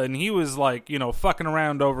Zilla, and he was, like, you know, fucking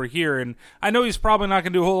around over here, and I know he's probably not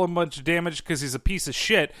going to do a whole bunch of damage because he's a piece of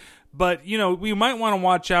shit, but, you know, we might want to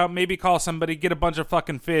watch out, maybe call somebody, get a bunch of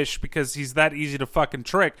fucking fish because he's that easy to fucking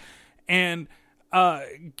trick, and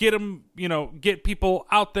get him, you know, get people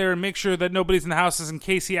out there and make sure that nobody's in the houses in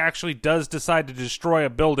case he actually does decide to destroy a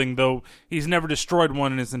building, though he's never destroyed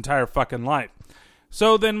one in his entire fucking life.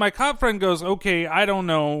 So then my cop friend goes, okay, I don't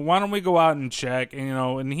know, why don't we go out and check, and, you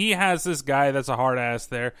know, and he has this guy that's a hard ass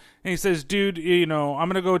there, and he says, dude, you know, I'm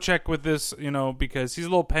gonna go check with this, you know, because he's a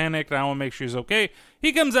little panicked, and I want to make sure he's okay.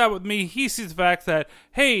 He comes out with me, he sees the fact that,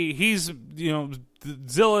 hey, he's, you know,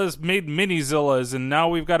 Zilla's made mini Zillas, and now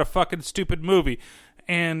we've got a fucking stupid movie,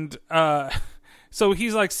 and, so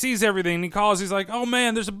he's like, sees everything, and he calls, he's like, oh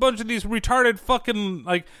man, there's a bunch of these retarded fucking,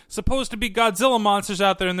 like, supposed to be Godzilla monsters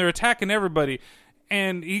out there, and they're attacking everybody.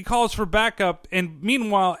 And he calls for backup, and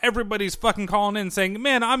meanwhile, everybody's fucking calling in saying,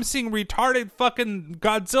 man, I'm seeing retarded fucking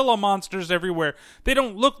Godzilla monsters everywhere. They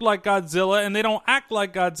don't look like Godzilla, and they don't act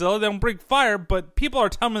like Godzilla. They don't breathe fire, but people are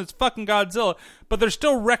telling me it's fucking Godzilla. But they're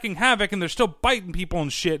still wrecking havoc, and they're still biting people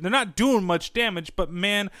and shit. And they're not doing much damage, but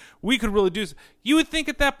man, we could really do this. You would think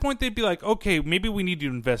at that point they'd be like, okay, maybe we need to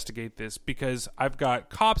investigate this, because I've got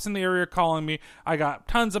cops in the area calling me. I got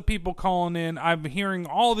tons of people calling in. I'm hearing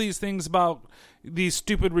all these things about these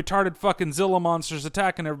stupid, retarded fucking Zilla monsters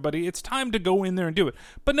attacking everybody. It's time to go in there and do it.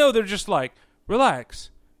 But no, they're just like, relax.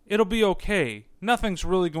 It'll be okay. Nothing's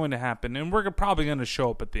really going to happen. And we're probably going to show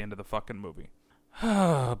up at the end of the fucking movie.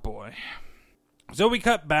 Oh, boy. So we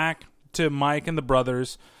cut back to Mike and the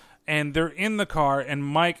brothers. And they're in the car. And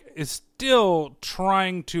Mike is still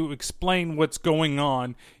trying to explain what's going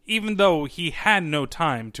on. Even though he had no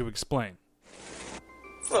time to explain.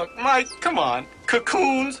 Look, Mike, come on.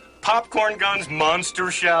 Cocoons? popcorn guns,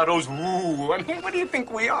 monster shadows. Ooh, I mean, what do you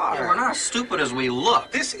think we are? Yeah, we're not as stupid as we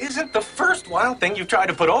look. This isn't the first wild thing you've tried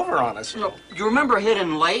to put over on us. You know, you remember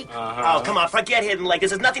Hidden Lake? Oh, come on, forget Hidden Lake.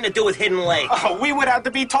 This has nothing to do with Hidden Lake. Oh, we would have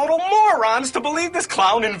to be total morons to believe this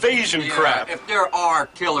clown invasion crap. If there are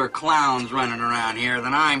killer clowns running around here,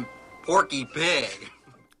 then I'm Porky Pig.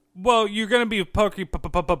 Well, you're going to be Porky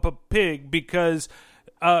Pig because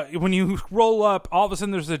when you roll up, all of a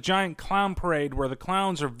sudden there's a giant clown parade where the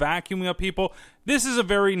clowns are vacuuming up people. This is a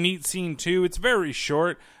very neat scene, too. It's very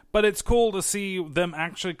short, but it's cool to see them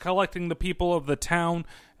actually collecting the people of the town,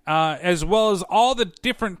 as well as all the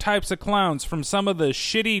different types of clowns, from some of the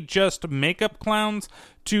shitty just makeup clowns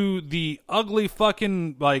to the ugly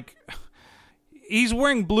fucking, like... He's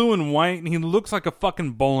wearing blue and white, and he looks like a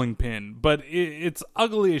fucking bowling pin, but it's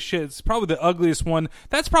ugly as shit. It's probably the ugliest one.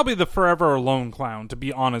 That's probably the Forever Alone clown, to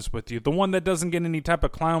be honest with you. The one that doesn't get any type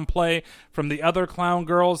of clown play from the other clown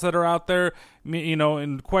girls that are out there, you know,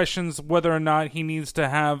 and questions whether or not he needs to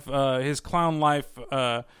have his clown life,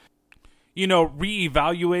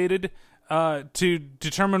 reevaluated to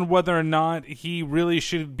determine whether or not he really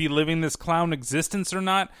should be living this clown existence or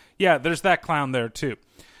not. Yeah, there's that clown there, too.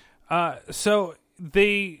 So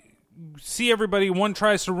they see everybody. One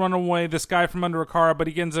tries to run away, this guy from under a car, but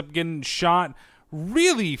he ends up getting shot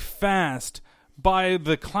really fast by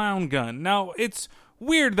the clown gun. Now, it's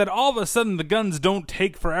weird that all of a sudden the guns don't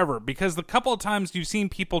take forever, because the couple of times you've seen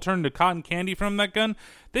people turn to cotton candy from that gun,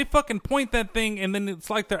 they fucking point that thing, and then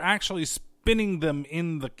it's like they're actually spinning them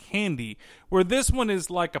in the candy, where this one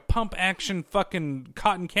is like a pump action fucking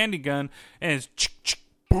cotton candy gun, and it's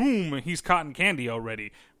boom, he's cotton candy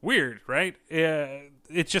already. Weird, right?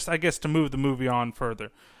 It's just, I guess, to move the movie on further.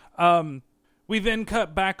 We then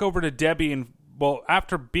cut back over to Debbie, and, well,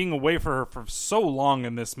 after being away from her for so long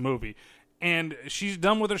in this movie, and she's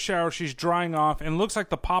done with her shower, she's drying off, and looks like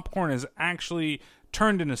the popcorn is actually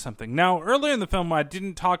turned into something. Now, earlier in the film, I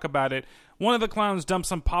didn't talk about it, one of the clowns dumped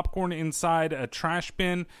some popcorn inside a trash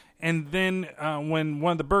bin, and then when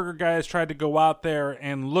one of the burger guys tried to go out there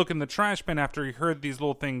and look in the trash bin after he heard these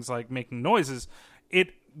little things like making noises,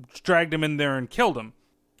 it dragged him in there and killed him.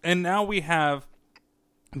 And now we have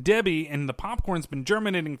Debbie, and the popcorn's been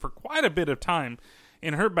germinating for quite a bit of time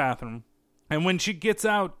in her bathroom. And when she gets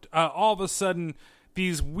out, all of a sudden,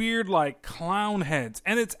 these weird, like, clown heads.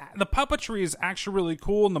 And the puppetry is actually really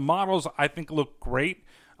cool, and the models, I think, look great.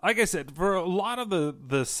 Like I said, for a lot of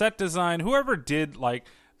the set design, whoever did, like,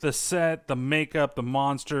 the set, the makeup, the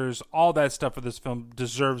monsters, all that stuff for this film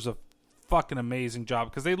deserves a fucking amazing job,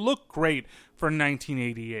 because they look great for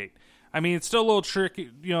 1988. I mean, it's still a little tricky,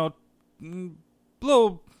 a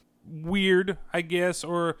little weird, I guess,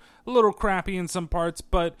 or a little crappy in some parts,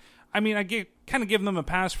 but I mean, I kind of give them a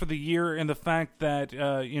pass for the year in the fact that,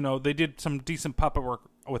 they did some decent puppet work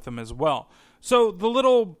with them as well. So the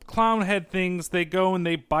little clown head things, they go and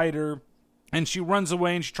they bite her, and she runs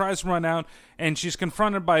away, and she tries to run out, and she's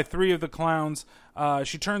confronted by 3 of the clowns.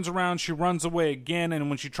 She turns around, she runs away again, and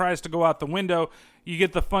when she tries to go out the window, you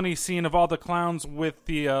get the funny scene of all the clowns with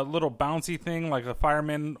the little bouncy thing, like the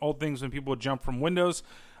fireman old things when people would jump from windows.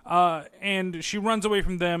 And she runs away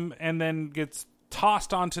from them and then gets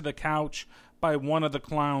tossed onto the couch by one of the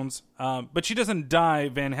clowns. But she doesn't die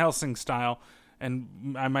Van Helsing style,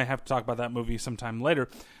 and I might have to talk about that movie sometime later.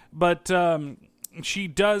 But she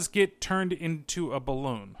does get turned into a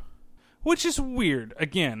balloon, which is weird,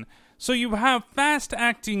 again. So you have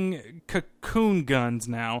fast-acting cocoon guns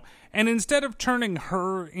now, and instead of turning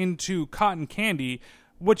her into cotton candy,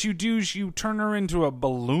 what you do is you turn her into a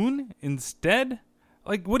balloon instead?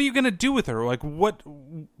 Like, what are you going to do with her? Like,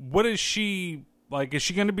 what is she... Like, is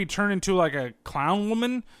she going to be turned into, like, a clown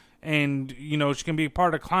woman? And, she's going to be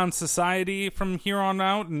part of clown society from here on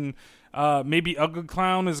out? And maybe Ugly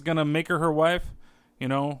Clown is going to make her wife?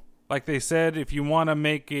 Like they said, if you want to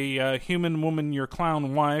make a human woman your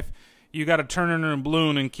clown wife, you got to turn her into a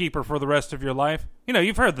balloon and keep her for the rest of your life.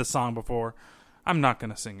 You've heard this song before. I'm not going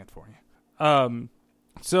to sing it for you.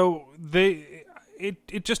 So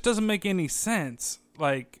it just doesn't make any sense,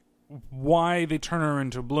 like, why they turn her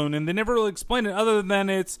into a balloon. And they never really explain it other than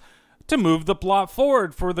it's to move the plot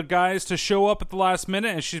forward for the guys to show up at the last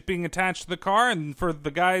minute as she's being attached to the car, and for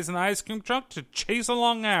the guys in the ice cream truck to chase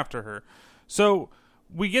along after her. So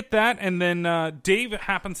we get that, and then Dave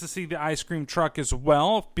happens to see the ice cream truck as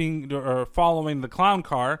well, following the clown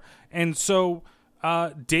car, and so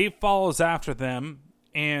Dave follows after them,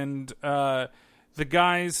 and the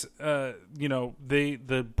guys,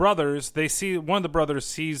 the brothers, they see, one of the brothers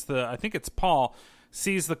sees I think it's Paul,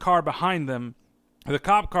 sees the car behind them, the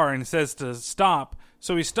cop car, and says to stop,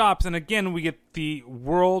 so he stops, and again we get the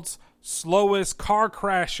world's slowest car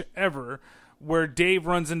crash ever, where Dave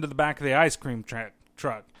runs into the back of the ice cream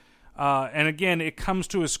truck. And again, it comes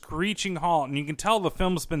to a screeching halt, and you can tell the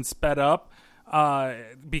film's been sped up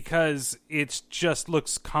because it just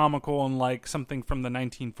looks comical and like something from the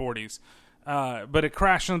 1940s. But it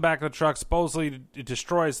crashed in the back of the truck. Supposedly, it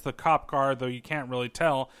destroys the cop car, though you can't really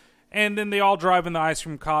tell. And then they all drive in the ice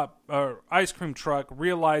cream truck,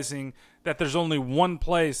 realizing that there's only one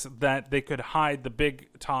place that they could hide the big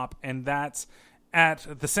top, and that's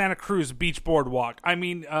at the Santa Cruz Beach Boardwalk. I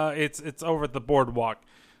mean, it's over at the boardwalk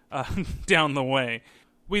down the way.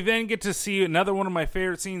 We then get to see another one of my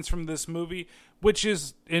favorite scenes from this movie, which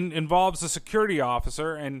involves a security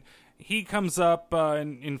officer, and he comes up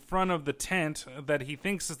in front of the tent that he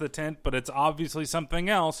thinks is the tent, but it's obviously something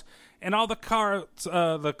else. And all the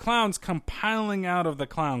clowns come piling out of the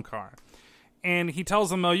clown car. And he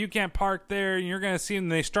tells them, "Oh, you can't park there. You're going to see them."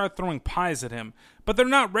 And they start throwing pies at him. But they're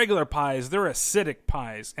not regular pies. They're acidic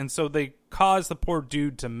pies. And so they cause the poor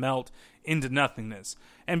dude to melt into nothingness.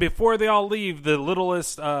 And before they all leave, the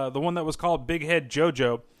littlest, the one that was called Big Head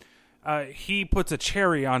Jojo, he puts a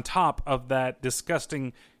cherry on top of that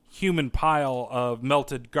disgusting human pile of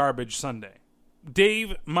melted garbage sundae.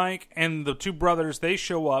 Dave, Mike, and the two brothers, they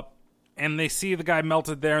show up, and they see the guy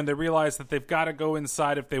melted there, and they realize that they've got to go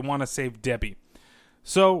inside if they want to save Debbie.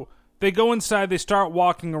 So they go inside, they start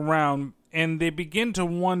walking around, and they begin to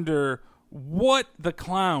wonder what the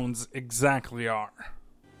clowns exactly are.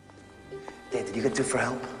 Dave, did you get through for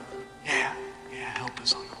help? Yeah, help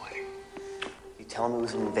is on the way. You tell him it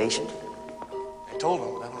was an invasion? I told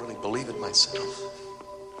him, but I don't really believe it myself.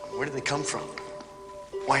 Where did they come from?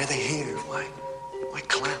 Why are they here? Why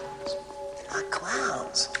clowns? They're not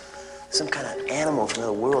clowns. Some kind of animal from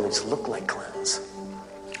another world that just look like clowns.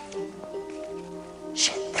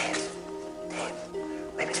 Shit, Dave.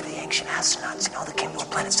 Maybe they're the ancient astronauts, that came to our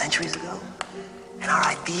planet centuries ago? And our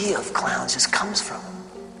idea of clowns just comes from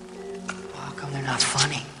them. How come they're not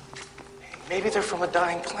funny? Maybe they're from a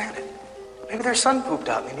dying planet. Maybe their son pooped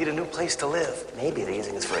out and they need a new place to live. Maybe they're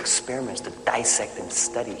using us for experiments to dissect and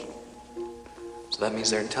study. So that means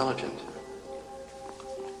they're intelligent.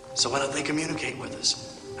 So why don't they communicate with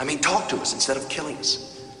us? I mean, talk to us instead of killing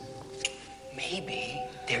us. Maybe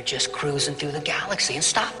they're just cruising through the galaxy and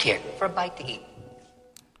stopped here for a bite to eat.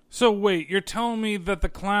 So wait, you're telling me that the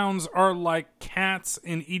clowns are like cats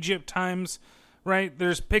in Egypt times, right?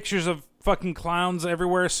 There's pictures of fucking clowns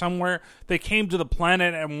everywhere somewhere. They came to the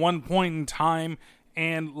planet at one point in time,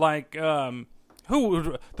 and like the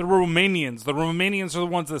Romanians are the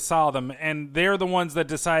ones that saw them, and they're the ones that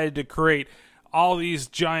decided to create all these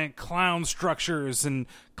giant clown structures and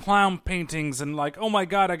clown paintings, and like, oh my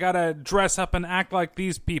god, I gotta dress up and act like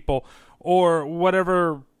these people, or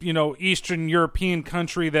whatever, Eastern European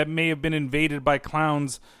country that may have been invaded by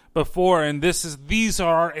clowns before, and these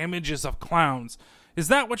are our images of clowns. Is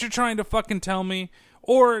that what you're trying to fucking tell me?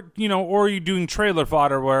 Or are you doing trailer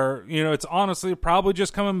fodder where, it's honestly probably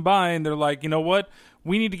just coming by and they're like, you know what?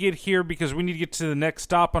 We need to get here because we need to get to the next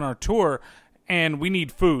stop on our tour and we need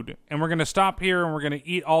food. And we're going to stop here and we're going to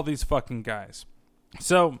eat all these fucking guys.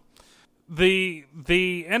 So they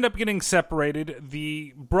end up getting separated.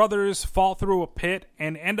 The brothers fall through a pit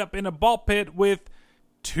and end up in a ball pit with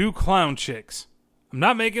two clown chicks. I'm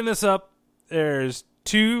not making this up. There's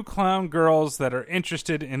two clown girls that are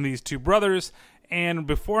interested in these two brothers, and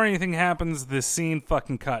before anything happens, this scene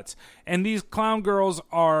fucking cuts. And these clown girls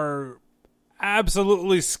are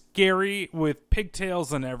absolutely scary with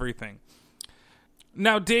pigtails and everything.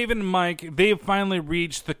 Now, Dave and Mike, they've finally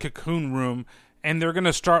reached the cocoon room, and they're going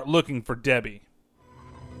to start looking for Debbie.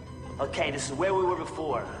 Okay, this is where we were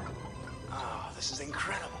before. Oh, this is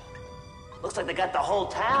incredible. Looks like they got the whole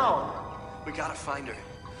town. We gotta find her.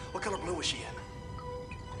 What color blue was she in?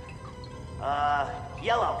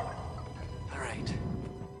 Yellow. All right.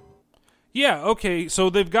 Yeah, okay, so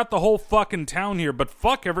they've got the whole fucking town here, but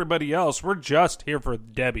fuck everybody else. We're just here for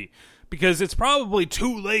Debbie. Because it's probably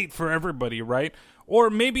too late for everybody, right? Or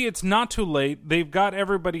maybe it's not too late. They've got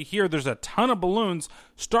everybody here. There's a ton of balloons.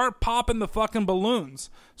 Start popping the fucking balloons.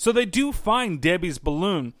 So they do find Debbie's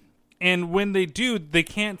balloon. And when they do, they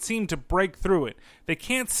can't seem to break through it. They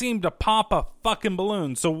can't seem to pop a fucking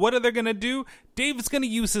balloon. So what are they going to do? Dave's going to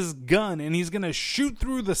use his gun, and he's going to shoot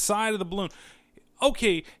through the side of the balloon.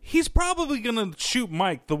 Okay, he's probably going to shoot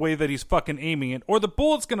Mike the way that he's fucking aiming it. Or the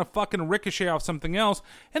bullet's going to fucking ricochet off something else.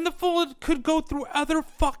 And the bullet could go through other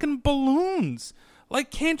fucking balloons. Like,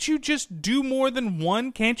 can't you just do more than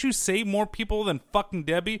one? Can't you save more people than fucking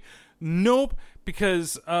Debbie? Nope.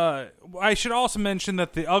 Because I should also mention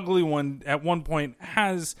that the ugly one at one point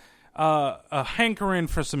has a hankering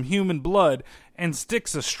for some human blood and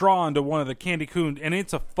sticks a straw into one of the candy coons, and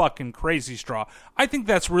it's a fucking crazy straw. I think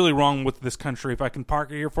that's really wrong with this country, if I can park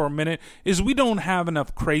it here for a minute, is we don't have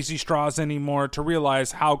enough crazy straws anymore to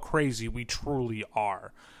realize how crazy we truly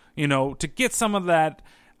are. You know, to get some of that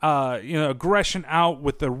aggression out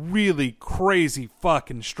with a really crazy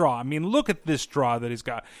fucking straw. I mean, look at this straw that he's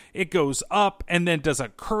got. It goes up and then does a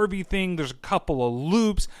curvy thing. There's a couple of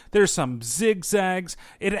loops. There's some zigzags.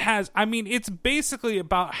 It's basically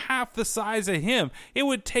about half the size of him. It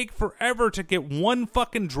would take forever to get one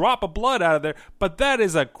fucking drop of blood out of there, but that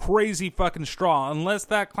is a crazy fucking straw. Unless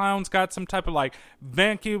that clown's got some type of like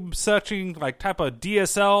vacuum sucking, like type of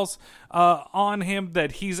DSLs on him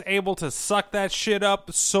that he's able to suck that shit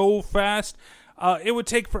up so fast. It would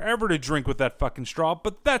take forever to drink with that fucking straw,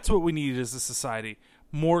 but that's what we need as a society.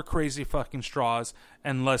 More crazy fucking straws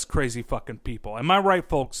and less crazy fucking people. Am I right,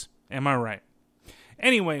 folks? Am I right?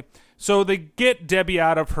 Anyway, so they get Debbie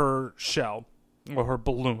out of her shell, or her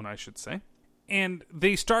balloon, I should say, and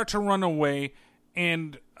they start to run away,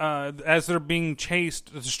 and as they're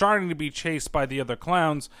starting to be chased by the other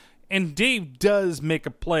clowns, and Dave does make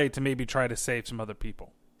a play to maybe try to save some other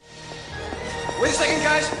people. Wait a second,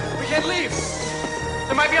 guys. We can't leave.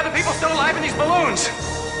 There might be other people still alive in these balloons.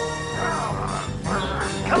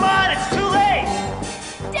 Come on, it's too late.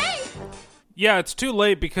 Dave! Yeah, it's too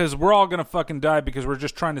late because we're all going to fucking die because we're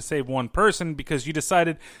just trying to save one person because you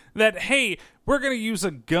decided that, hey, we're going to use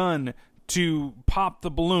a gun to pop the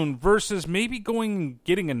balloon versus maybe going and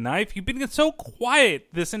getting a knife. You've been so quiet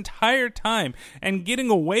this entire time and getting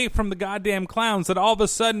away from the goddamn clowns that all of a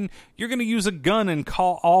sudden you're going to use a gun and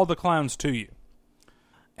call all the clowns to you.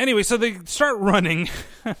 Anyway, so they start running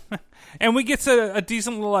and we get to a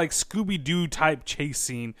decent little like Scooby-Doo type chase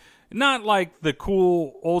scene. Not like the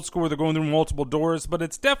cool old school where they're going through multiple doors, but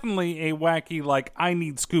it's definitely a wacky, like, I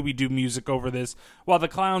need Scooby-Doo music over this while the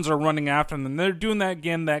clowns are running after them. And they're doing that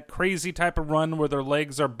again, that crazy type of run where their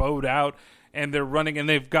legs are bowed out and they're running and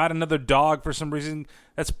they've got another dog for some reason.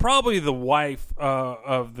 That's probably the wife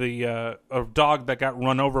of the dog that got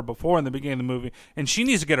run over before in the beginning of the movie. And she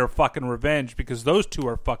needs to get her fucking revenge because those two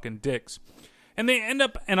are fucking dicks. And they end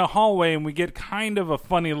up in a hallway, and we get kind of a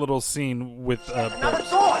funny little scene with Another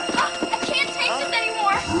door! I can't take this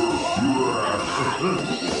anymore!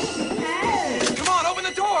 Come on, open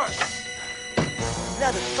the door!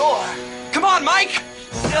 Another door! Come on, Mike!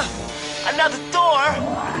 Another door!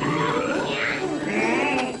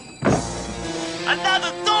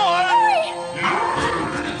 Another door!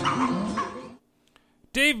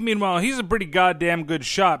 Dave, meanwhile, he's a pretty goddamn good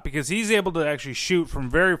shot because he's able to actually shoot from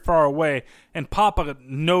very far away, and Papa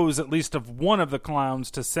knows at least of one of the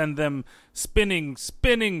clowns to send them spinning,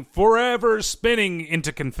 forever spinning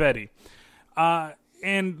into confetti.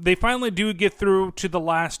 And they finally do get through to the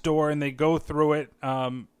last door, and they go through it.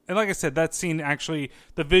 And like I said, that scene actually,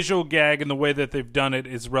 the visual gag and the way that they've done it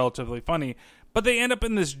is relatively funny. But they end up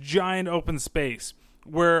in this giant open space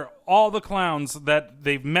where all the clowns that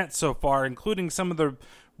they've met so far, including some of the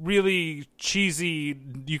really cheesy,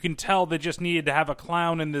 you can tell they just needed to have a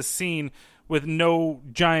clown in this scene with no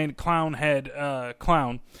giant clown head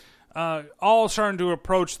clown, all starting to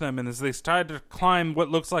approach them. And as they start to climb what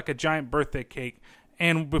looks like a giant birthday cake,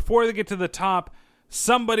 and before they get to the top,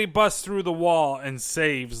 somebody busts through the wall and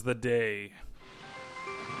saves the day.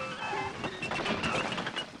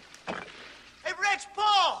 Hey, Rich,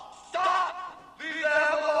 Paul! Stop! Leave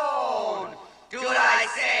them alone! Do what I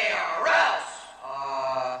say or else.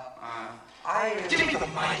 Give me the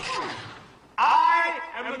mic. I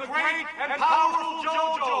am the great and powerful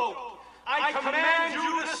JoJo. I command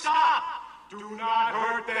you to stop. Do not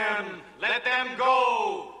hurt them. Let them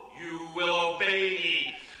go. You will obey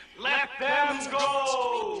me. Let them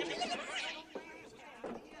go.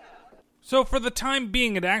 So for the time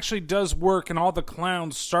being, it actually does work, and all the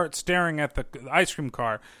clowns start staring at the ice cream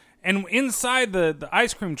car. And inside the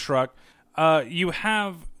ice cream truck, you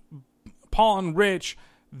have Paul and Rich.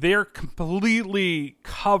 They're completely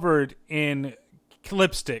covered in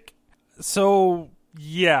lipstick. So,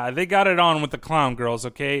 yeah, they got it on with the clown girls,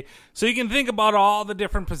 okay? So you can think about all the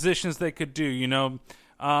different positions they could do, you know,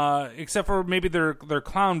 except for maybe their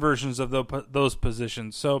clown versions of those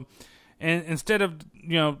positions. So and instead of,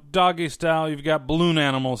 you know, doggy style, you've got balloon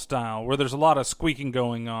animal style, where there's a lot of squeaking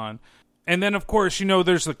going on. And then, of course, you know,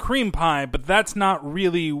 there's the cream pie, but that's not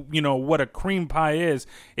really, you know, what a cream pie is.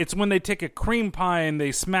 It's when they take a cream pie and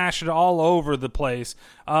they smash it all over the place,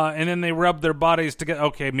 and then they rub their bodies together.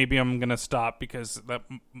 Okay, maybe I'm going to stop because that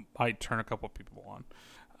might turn a couple people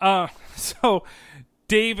on. So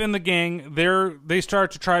Dave and the gang, they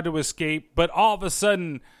start to try to escape, but all of a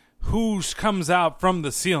sudden, who comes out from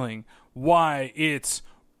the ceiling? Why, it's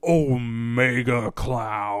Omega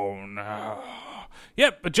Clown.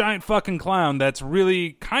 Yep, a giant fucking clown that's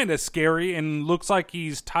really kind of scary and looks like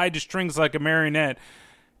he's tied to strings like a marionette.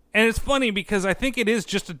 And it's funny because I think it is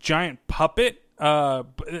just a giant puppet.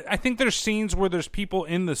 I think there's scenes where there's people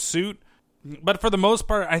in the suit, but for the most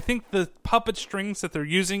part, I think the puppet strings that they're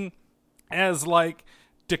using as like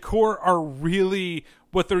decor are really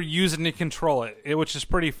what they're using to control it, which is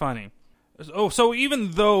pretty funny. Oh, so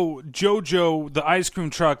even though JoJo, the ice cream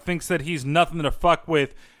truck, thinks that he's nothing to fuck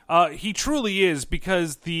with, he truly is,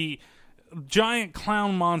 because the giant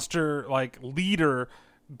clown monster like leader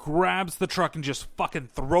grabs the truck and just fucking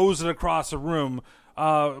throws it across the room,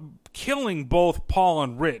 killing both Paul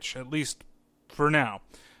and Rich, at least for now,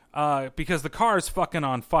 because the car is fucking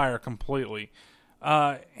on fire completely.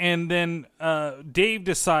 And then Dave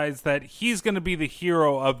decides that he's going to be the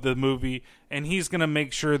hero of the movie, and he's going to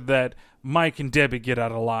make sure that Mike and Debbie get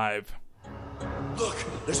out alive. Look,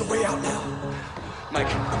 there's a way out now. Mike,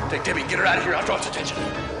 take Debbie, get her out of here. I'll draw its attention.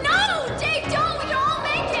 No, Dave, don't. We can all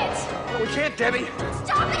make it. We can't, Debbie.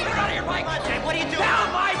 Stop it. Get her out of here, Mike. Come on, Dave, what are you doing?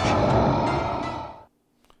 Down, Mike!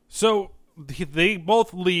 So they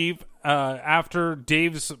both leave after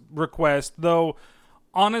Dave's request, though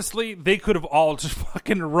honestly, they could have all just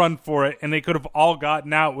fucking run for it, and they could have all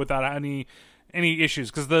gotten out without any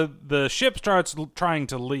issues, because the ship starts trying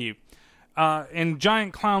to leave. And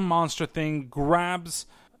giant clown monster thing grabs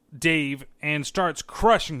Dave and starts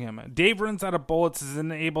crushing him. Dave runs out of bullets,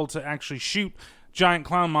 isn't able to actually shoot giant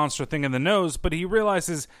clown monster thing in the nose, but he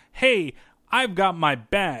realizes, hey, I've got my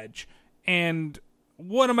badge, and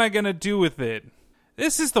what am I going to do with it?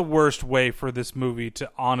 This is the worst way for this movie to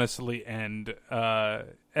honestly end,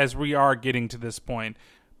 as we are getting to this point.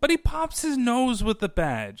 But he pops his nose with the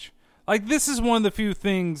badge. Like, this is one of the few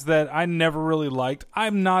things that I never really liked.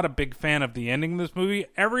 I'm not a big fan of the ending of this movie.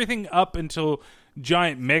 Everything up until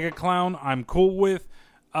Giant Mega Clown I'm cool with,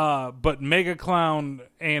 but Mega Clown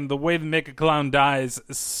and the way the Mega Clown dies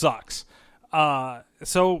sucks.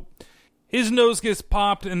 So his nose gets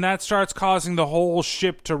popped, and that starts causing the whole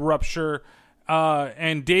ship to rupture.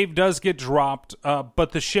 And Dave does get dropped,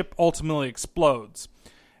 but the ship ultimately explodes.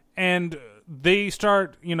 And they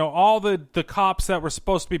start, all the cops that were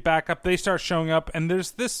supposed to be back up, they start showing up, and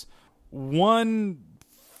there's this one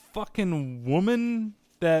fucking woman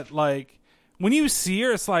that, like, when you see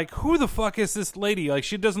her, it's like, who the fuck is this lady? Like,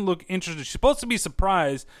 she doesn't look interested. She's supposed to be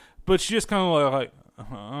surprised, but she just kind of like,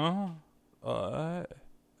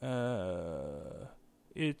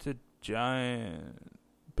 it's a giant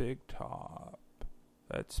big top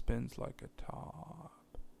that spins like a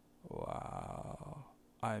top. Wow.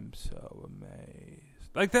 I'm so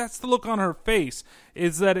amazed. Like, that's the look on her face,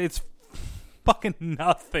 is that it's fucking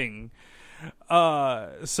nothing.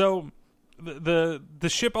 So the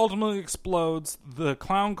ship ultimately explodes. The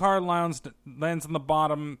clown car lands on the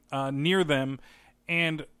bottom near them,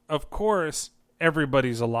 and of course,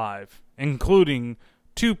 everybody's alive, including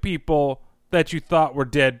two people that you thought were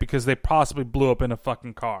dead because they possibly blew up in a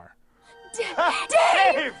fucking car.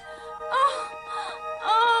 Dave!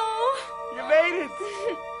 You made it!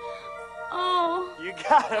 Oh. You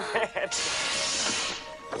got him, man.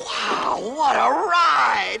 Wow, what a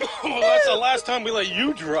ride! Well, that's the last time we let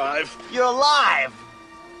you drive. You're alive.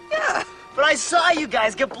 Yeah, but I saw you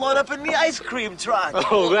guys get blown up in the ice cream truck.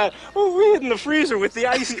 Oh, that. Oh, we hid in the freezer with the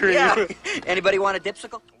ice cream. Yeah. Anybody want a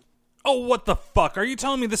dipsicle? Oh, what the fuck? Are you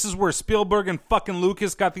telling me this is where Spielberg and fucking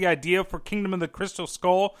Lucas got the idea for Kingdom of the Crystal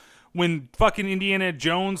Skull when fucking Indiana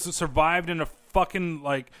Jones survived in a fucking,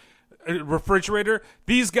 like, refrigerator?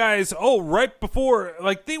 These guys, right before,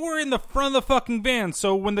 like, they were in the front of the fucking van,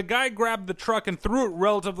 so when the guy grabbed the truck and threw it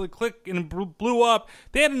relatively quick and blew up,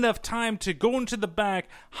 they had enough time to go into the back,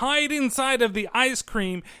 hide inside of the ice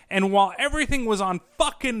cream, and while everything was on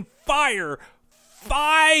fucking fire,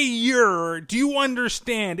 do you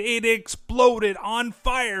understand? It exploded on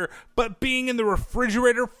fire, but being in the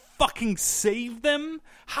refrigerator fucking saved them?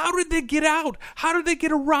 How did they get out? How did they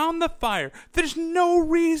get around the fire? There's no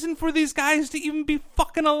reason for these guys to even be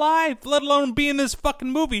fucking alive, let alone be in this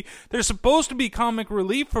fucking movie. They're supposed to be comic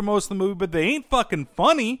relief for most of the movie, but they ain't fucking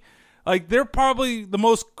funny. Like, they're probably the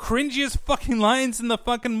most cringiest fucking lines in the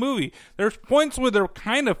fucking movie. There's points where they're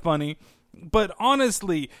kind of funny, but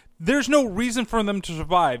honestly, there's no reason for them to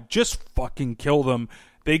survive. Just fucking kill them.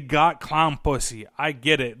 They got clown pussy. I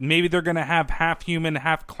get it. Maybe they're going to have half human,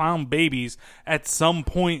 half clown babies at some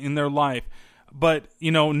point in their life. But,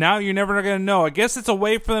 now you're never going to know. I guess it's a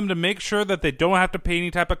way for them to make sure that they don't have to pay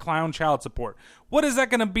any type of clown child support. What is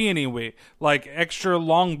that going to be anyway? Like extra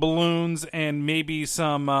long balloons and maybe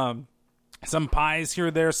some some pies here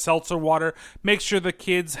or there, seltzer water. Make sure the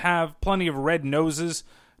kids have plenty of red noses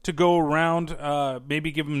to go around.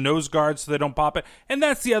 Maybe give them nose guards so they don't pop it. And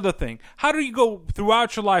that's the other thing. How do you go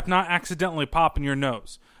throughout your life not accidentally popping your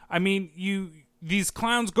nose? I mean, these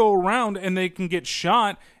clowns go around and they can get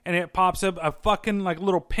shot and it pops up a fucking like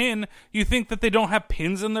little pin. You think that they don't have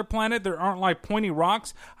pins in their planet? There aren't like pointy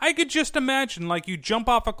rocks? I could just imagine like you jump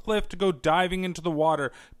off a cliff to go diving into the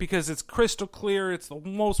water because it's crystal clear. It's the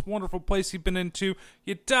most wonderful place you've been into.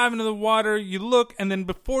 You dive into the water, you look, and then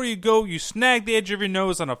before you go, you snag the edge of your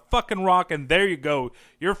nose on a fucking rock and there you go.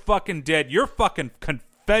 You're fucking dead. You're fucking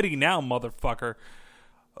confetti now, motherfucker.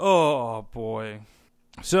 Oh boy.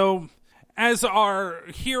 So as our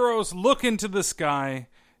heroes look into the sky,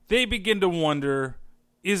 they begin to wonder,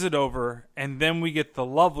 is it over? And then we get the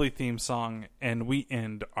lovely theme song, and we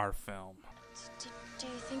end our film. Do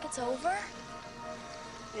you think it's over?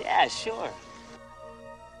 Yeah, sure.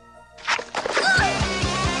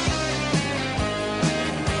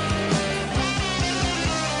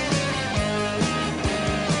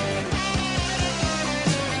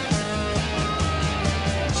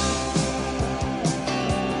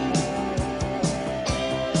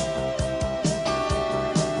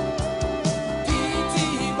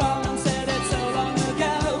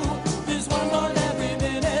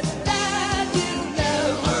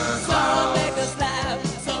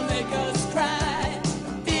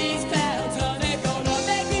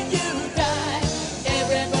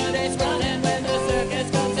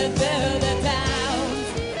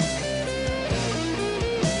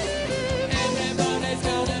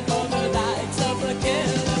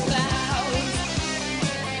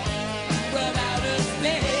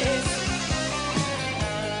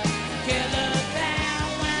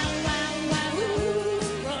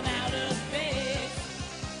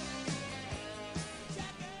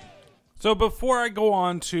 So before I go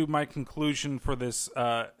on to my conclusion for this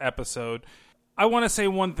episode, I want to say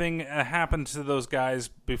one thing happened to those guys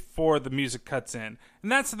before the music cuts in,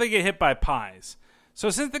 and that's that they get hit by pies.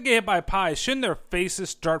 So since they get hit by pies, shouldn't their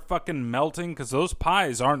faces start fucking melting? Because those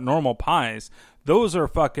pies aren't normal pies. Those are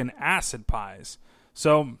fucking acid pies.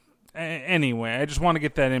 So anyway, I just want to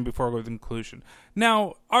get that in before I go to the conclusion.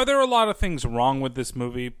 Now, are there a lot of things wrong with this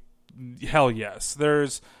movie? Hell yes.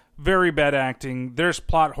 There's very bad acting. There's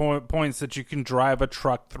plot points that you can drive a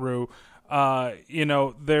truck through.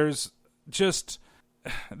 There's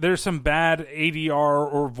some bad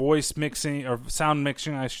ADR or voice mixing or sound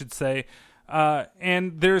mixing, I should say.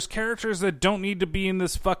 And there's characters that don't need to be in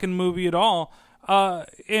this fucking movie at all.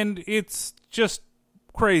 And it's just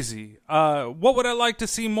crazy. What would I like to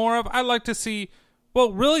see more of? I'd like to see,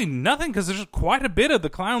 well, really nothing, because there's quite a bit of the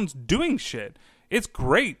clowns doing shit. It's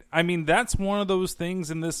great. I mean, that's one of those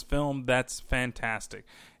things in this film that's fantastic,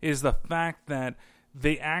 is the fact that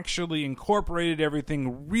they actually incorporated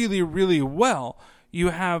everything really, really well. You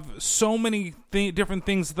have so many different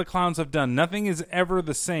things that the clowns have done. Nothing is ever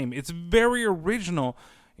the same. It's very original,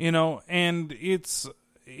 and it's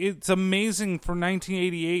amazing for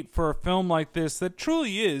 1988 for a film like this that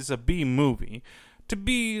truly is a B movie to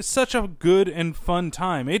be such a good and fun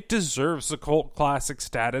time. It deserves the cult classic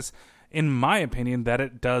status, in my opinion, that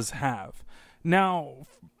it does have. Now,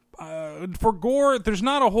 for gore, there's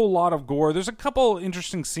not a whole lot of gore. There's a couple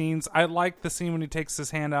interesting scenes. I like the scene when he takes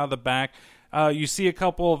his hand out of the back. You see a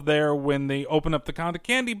couple of there when they open up the can of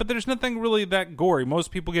candy, but there's nothing really that gory.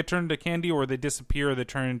 Most people get turned into candy, or they disappear, or they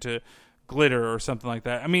turn into glitter or something like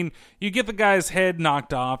that. I mean, you get the guy's head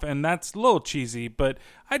knocked off, and that's a little cheesy, but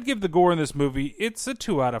I'd give the gore in this movie, it's a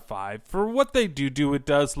 2 out of 5. For what they do, it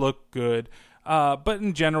does look good. But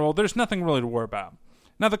in general, there's nothing really to worry about.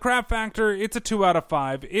 Now, the crap factor, it's a 2 out of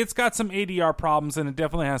 5. It's got some ADR problems, and it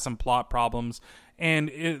definitely has some plot problems, and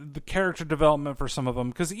the character development for some of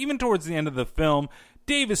them, because even towards the end of the film,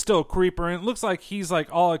 Dave is still a creeper, and it looks like he's like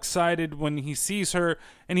all excited when he sees her,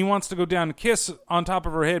 and he wants to go down and kiss on top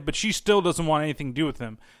of her head, but she still doesn't want anything to do with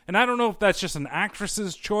him. And I don't know if that's just an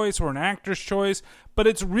actress's choice or an actor's choice, but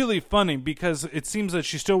it's really funny because it seems that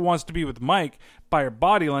she still wants to be with Mike by her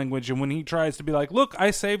body language, and when he tries to be like, look,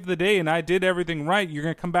 I saved the day and I did everything right, you're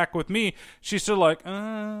going to come back with me, she's still like,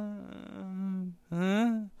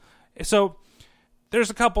 So there's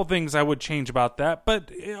a couple things I would change about that,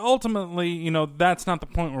 but ultimately, that's not the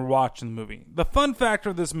point we're watching the movie. The fun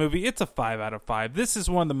factor of this movie, it's a 5 out of 5. This is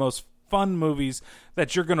one of the most fun movies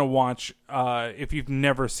that you're going to watch if you've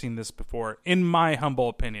never seen this before, in my humble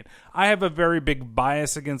opinion. I have a very big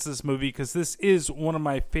bias against this movie because this is one of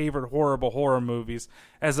my favorite horrible horror movies,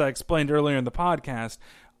 as I explained earlier in the podcast,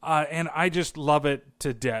 and I just love it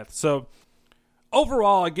to death. So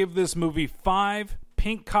overall, I give this movie 5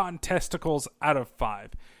 pink cotton testicles out of 5.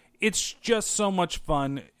 it's just so much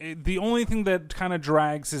fun. The only thing that kind of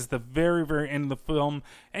drags is the very, very end of the film,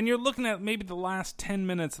 and you're looking at maybe the last 10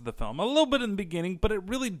 minutes of the film. A little bit in the beginning, but it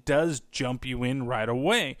really does jump you in right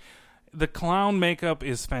away. The clown makeup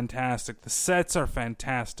is fantastic. The sets are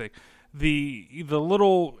fantastic. The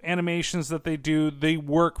little animations that they do, they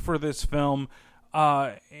work for this film.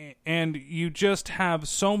 And you just have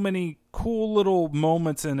so many cool little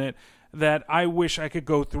moments in it that I wish I could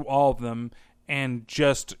go through all of them and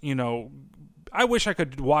just, I wish I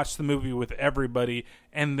could watch the movie with everybody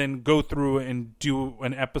and then go through and do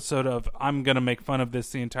an episode of I'm going to make fun of this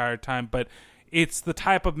the entire time. But it's the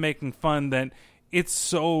type of making fun that it's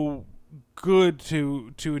so good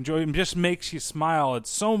to enjoy. It just makes you smile at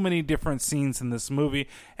so many different scenes in this movie,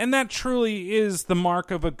 and that truly is the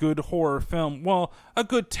mark of a good horror film. Well, a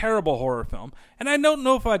good terrible horror film. And I don't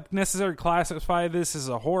know if I'd necessarily classify this as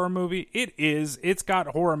a horror movie. It is. It's got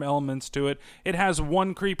horror elements to it. It has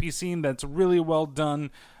one creepy scene that's really well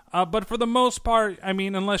done, but for the most part, I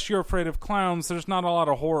mean, unless you're afraid of clowns, there's not a lot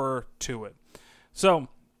of horror to it. So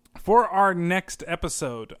for our next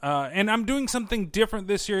episode, and I'm doing something different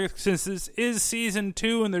this year since this is season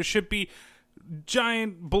 2 and there should be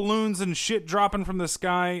giant balloons and shit dropping from the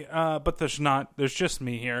sky, but there's not. There's just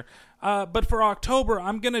me here. But for October,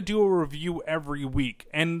 I'm going to do a review every week,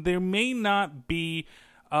 and there may not be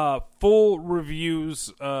full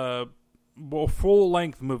reviews,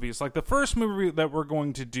 full-length movies. Like the first movie that we're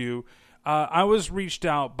going to do, I was reached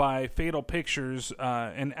out by Fatal Pictures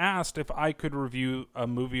and asked if I could review a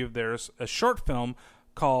movie of theirs, a short film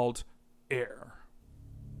called Air.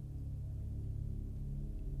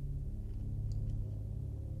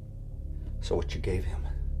 So what you gave him,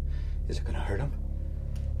 is it going to hurt him?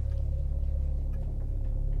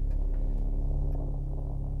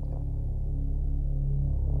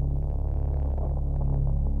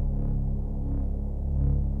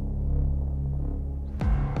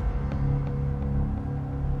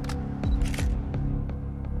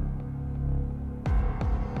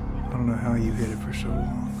 I don't know how you hid it for so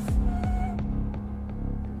long.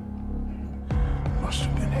 Must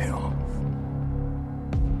have been hell.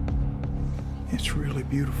 It's really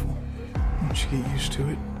beautiful. Once you get used to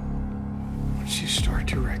it, once you start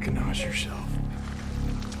to recognize yourself.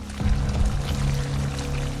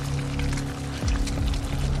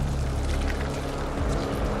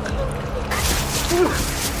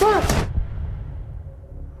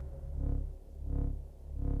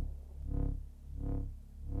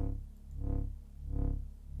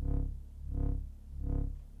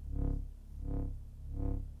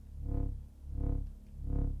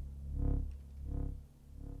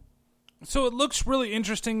 So it looks really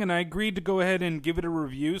interesting, and I agreed to go ahead and give it a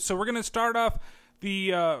review. So we're going to start off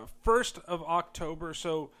the 1st of October.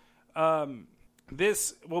 So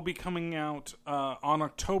this will be coming out on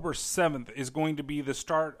October 7th is going to be the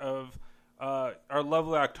start of our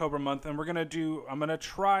lovely October month. And I'm going to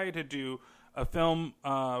try to do a film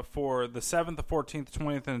for the 7th, the 14th,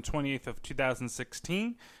 20th, and 28th of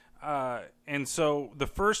 2016. And so the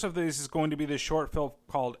first of these is going to be this short film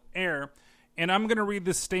called Air. And I'm going to read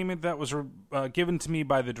this statement that was given to me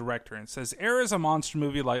by the director. It says, Air is a monster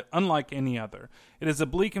movie unlike any other. It is a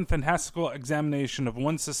bleak and fantastical examination of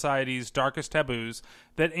one society's darkest taboos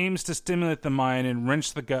that aims to stimulate the mind and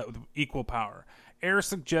wrench the gut with equal power. Air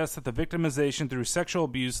suggests that the victimization through sexual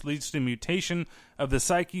abuse leads to mutation of the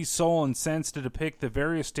psyche, soul, and sense to depict the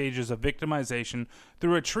various stages of victimization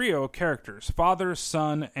through a trio of characters, father,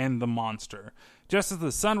 son, and the monster. Just as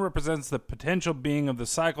the son represents the potential being of the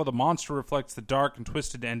cycle, the monster reflects the dark and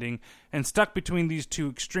twisted ending, and stuck between these two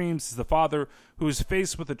extremes is the father, who is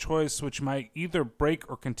faced with a choice which might either break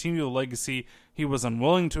or continue the legacy he was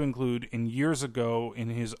unwilling to include in years ago in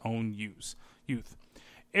his own youth.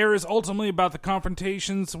 Air is ultimately about the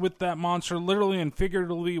confrontations with that monster, literally and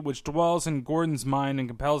figuratively, which dwells in Gordon's mind and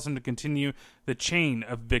compels him to continue the chain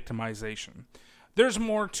of victimization. There's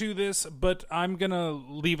more to this, but I'm going to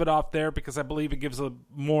leave it off there because I believe it gives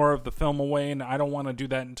more of the film away, and I don't want to do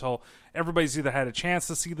that until everybody's either had a chance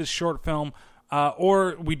to see this short film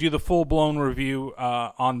or we do the full-blown review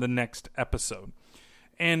on the next episode.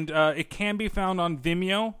 And it can be found on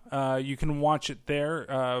Vimeo. You can watch it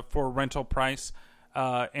there for rental price.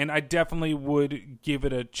 And I definitely would give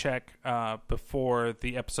it a check before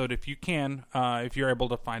the episode if you can, if you're able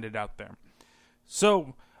to find it out there.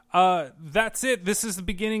 So that's it. This is the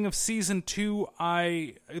beginning of season 2.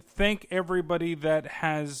 I thank everybody that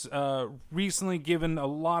has recently given a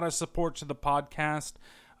lot of support to the podcast.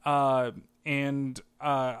 And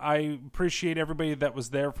I appreciate everybody that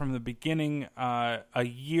was there from the beginning. A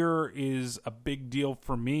year is a big deal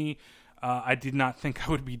for me. I did not think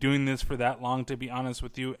I would be doing this for that long, to be honest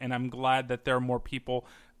with you, and I'm glad that there are more people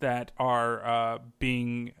that are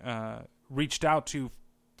being reached out to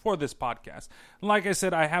for this podcast. Like I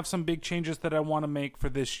said, I have some big changes that I want to make for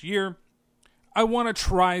this year. I want to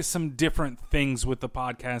try some different things with the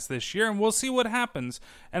podcast this year, and we'll see what happens.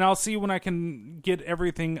 And I'll see when I can get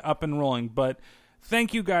everything up and rolling. But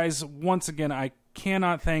thank you guys once again. I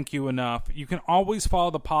cannot thank you enough. You can always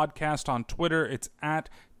follow the podcast on Twitter. It's at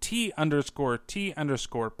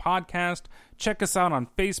 @T_T_podcast. Check us out on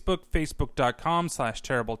Facebook,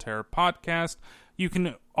 facebook.com/Terrible Terror Podcast. You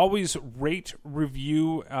can always rate,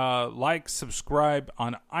 review, like, subscribe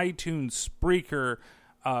on iTunes, Spreaker,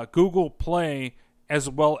 Google Play, as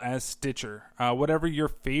well as Stitcher. Whatever your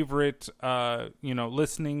favorite,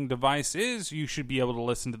 listening device is, you should be able to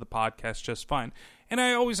listen to the podcast just fine. And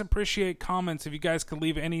I always appreciate comments. If you guys could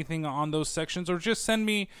leave anything on those sections, or just send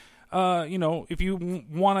me, if you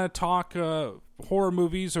want to talk horror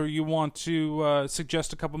movies, or you want to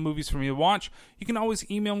suggest a couple movies for me to watch, you can always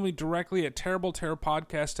email me directly at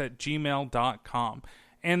terribleterrorpodcast@gmail.com.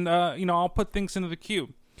 And, I'll put things into the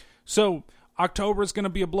queue. So, October is going to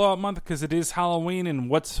be a blowout month because it is Halloween, and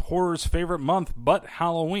what's horror's favorite month but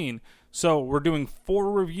Halloween? So we're doing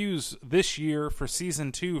 4 reviews this year for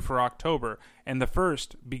Season 2 for October, and the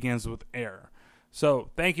first begins with Air. So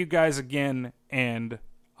thank you guys again, and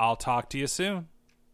I'll talk to you soon.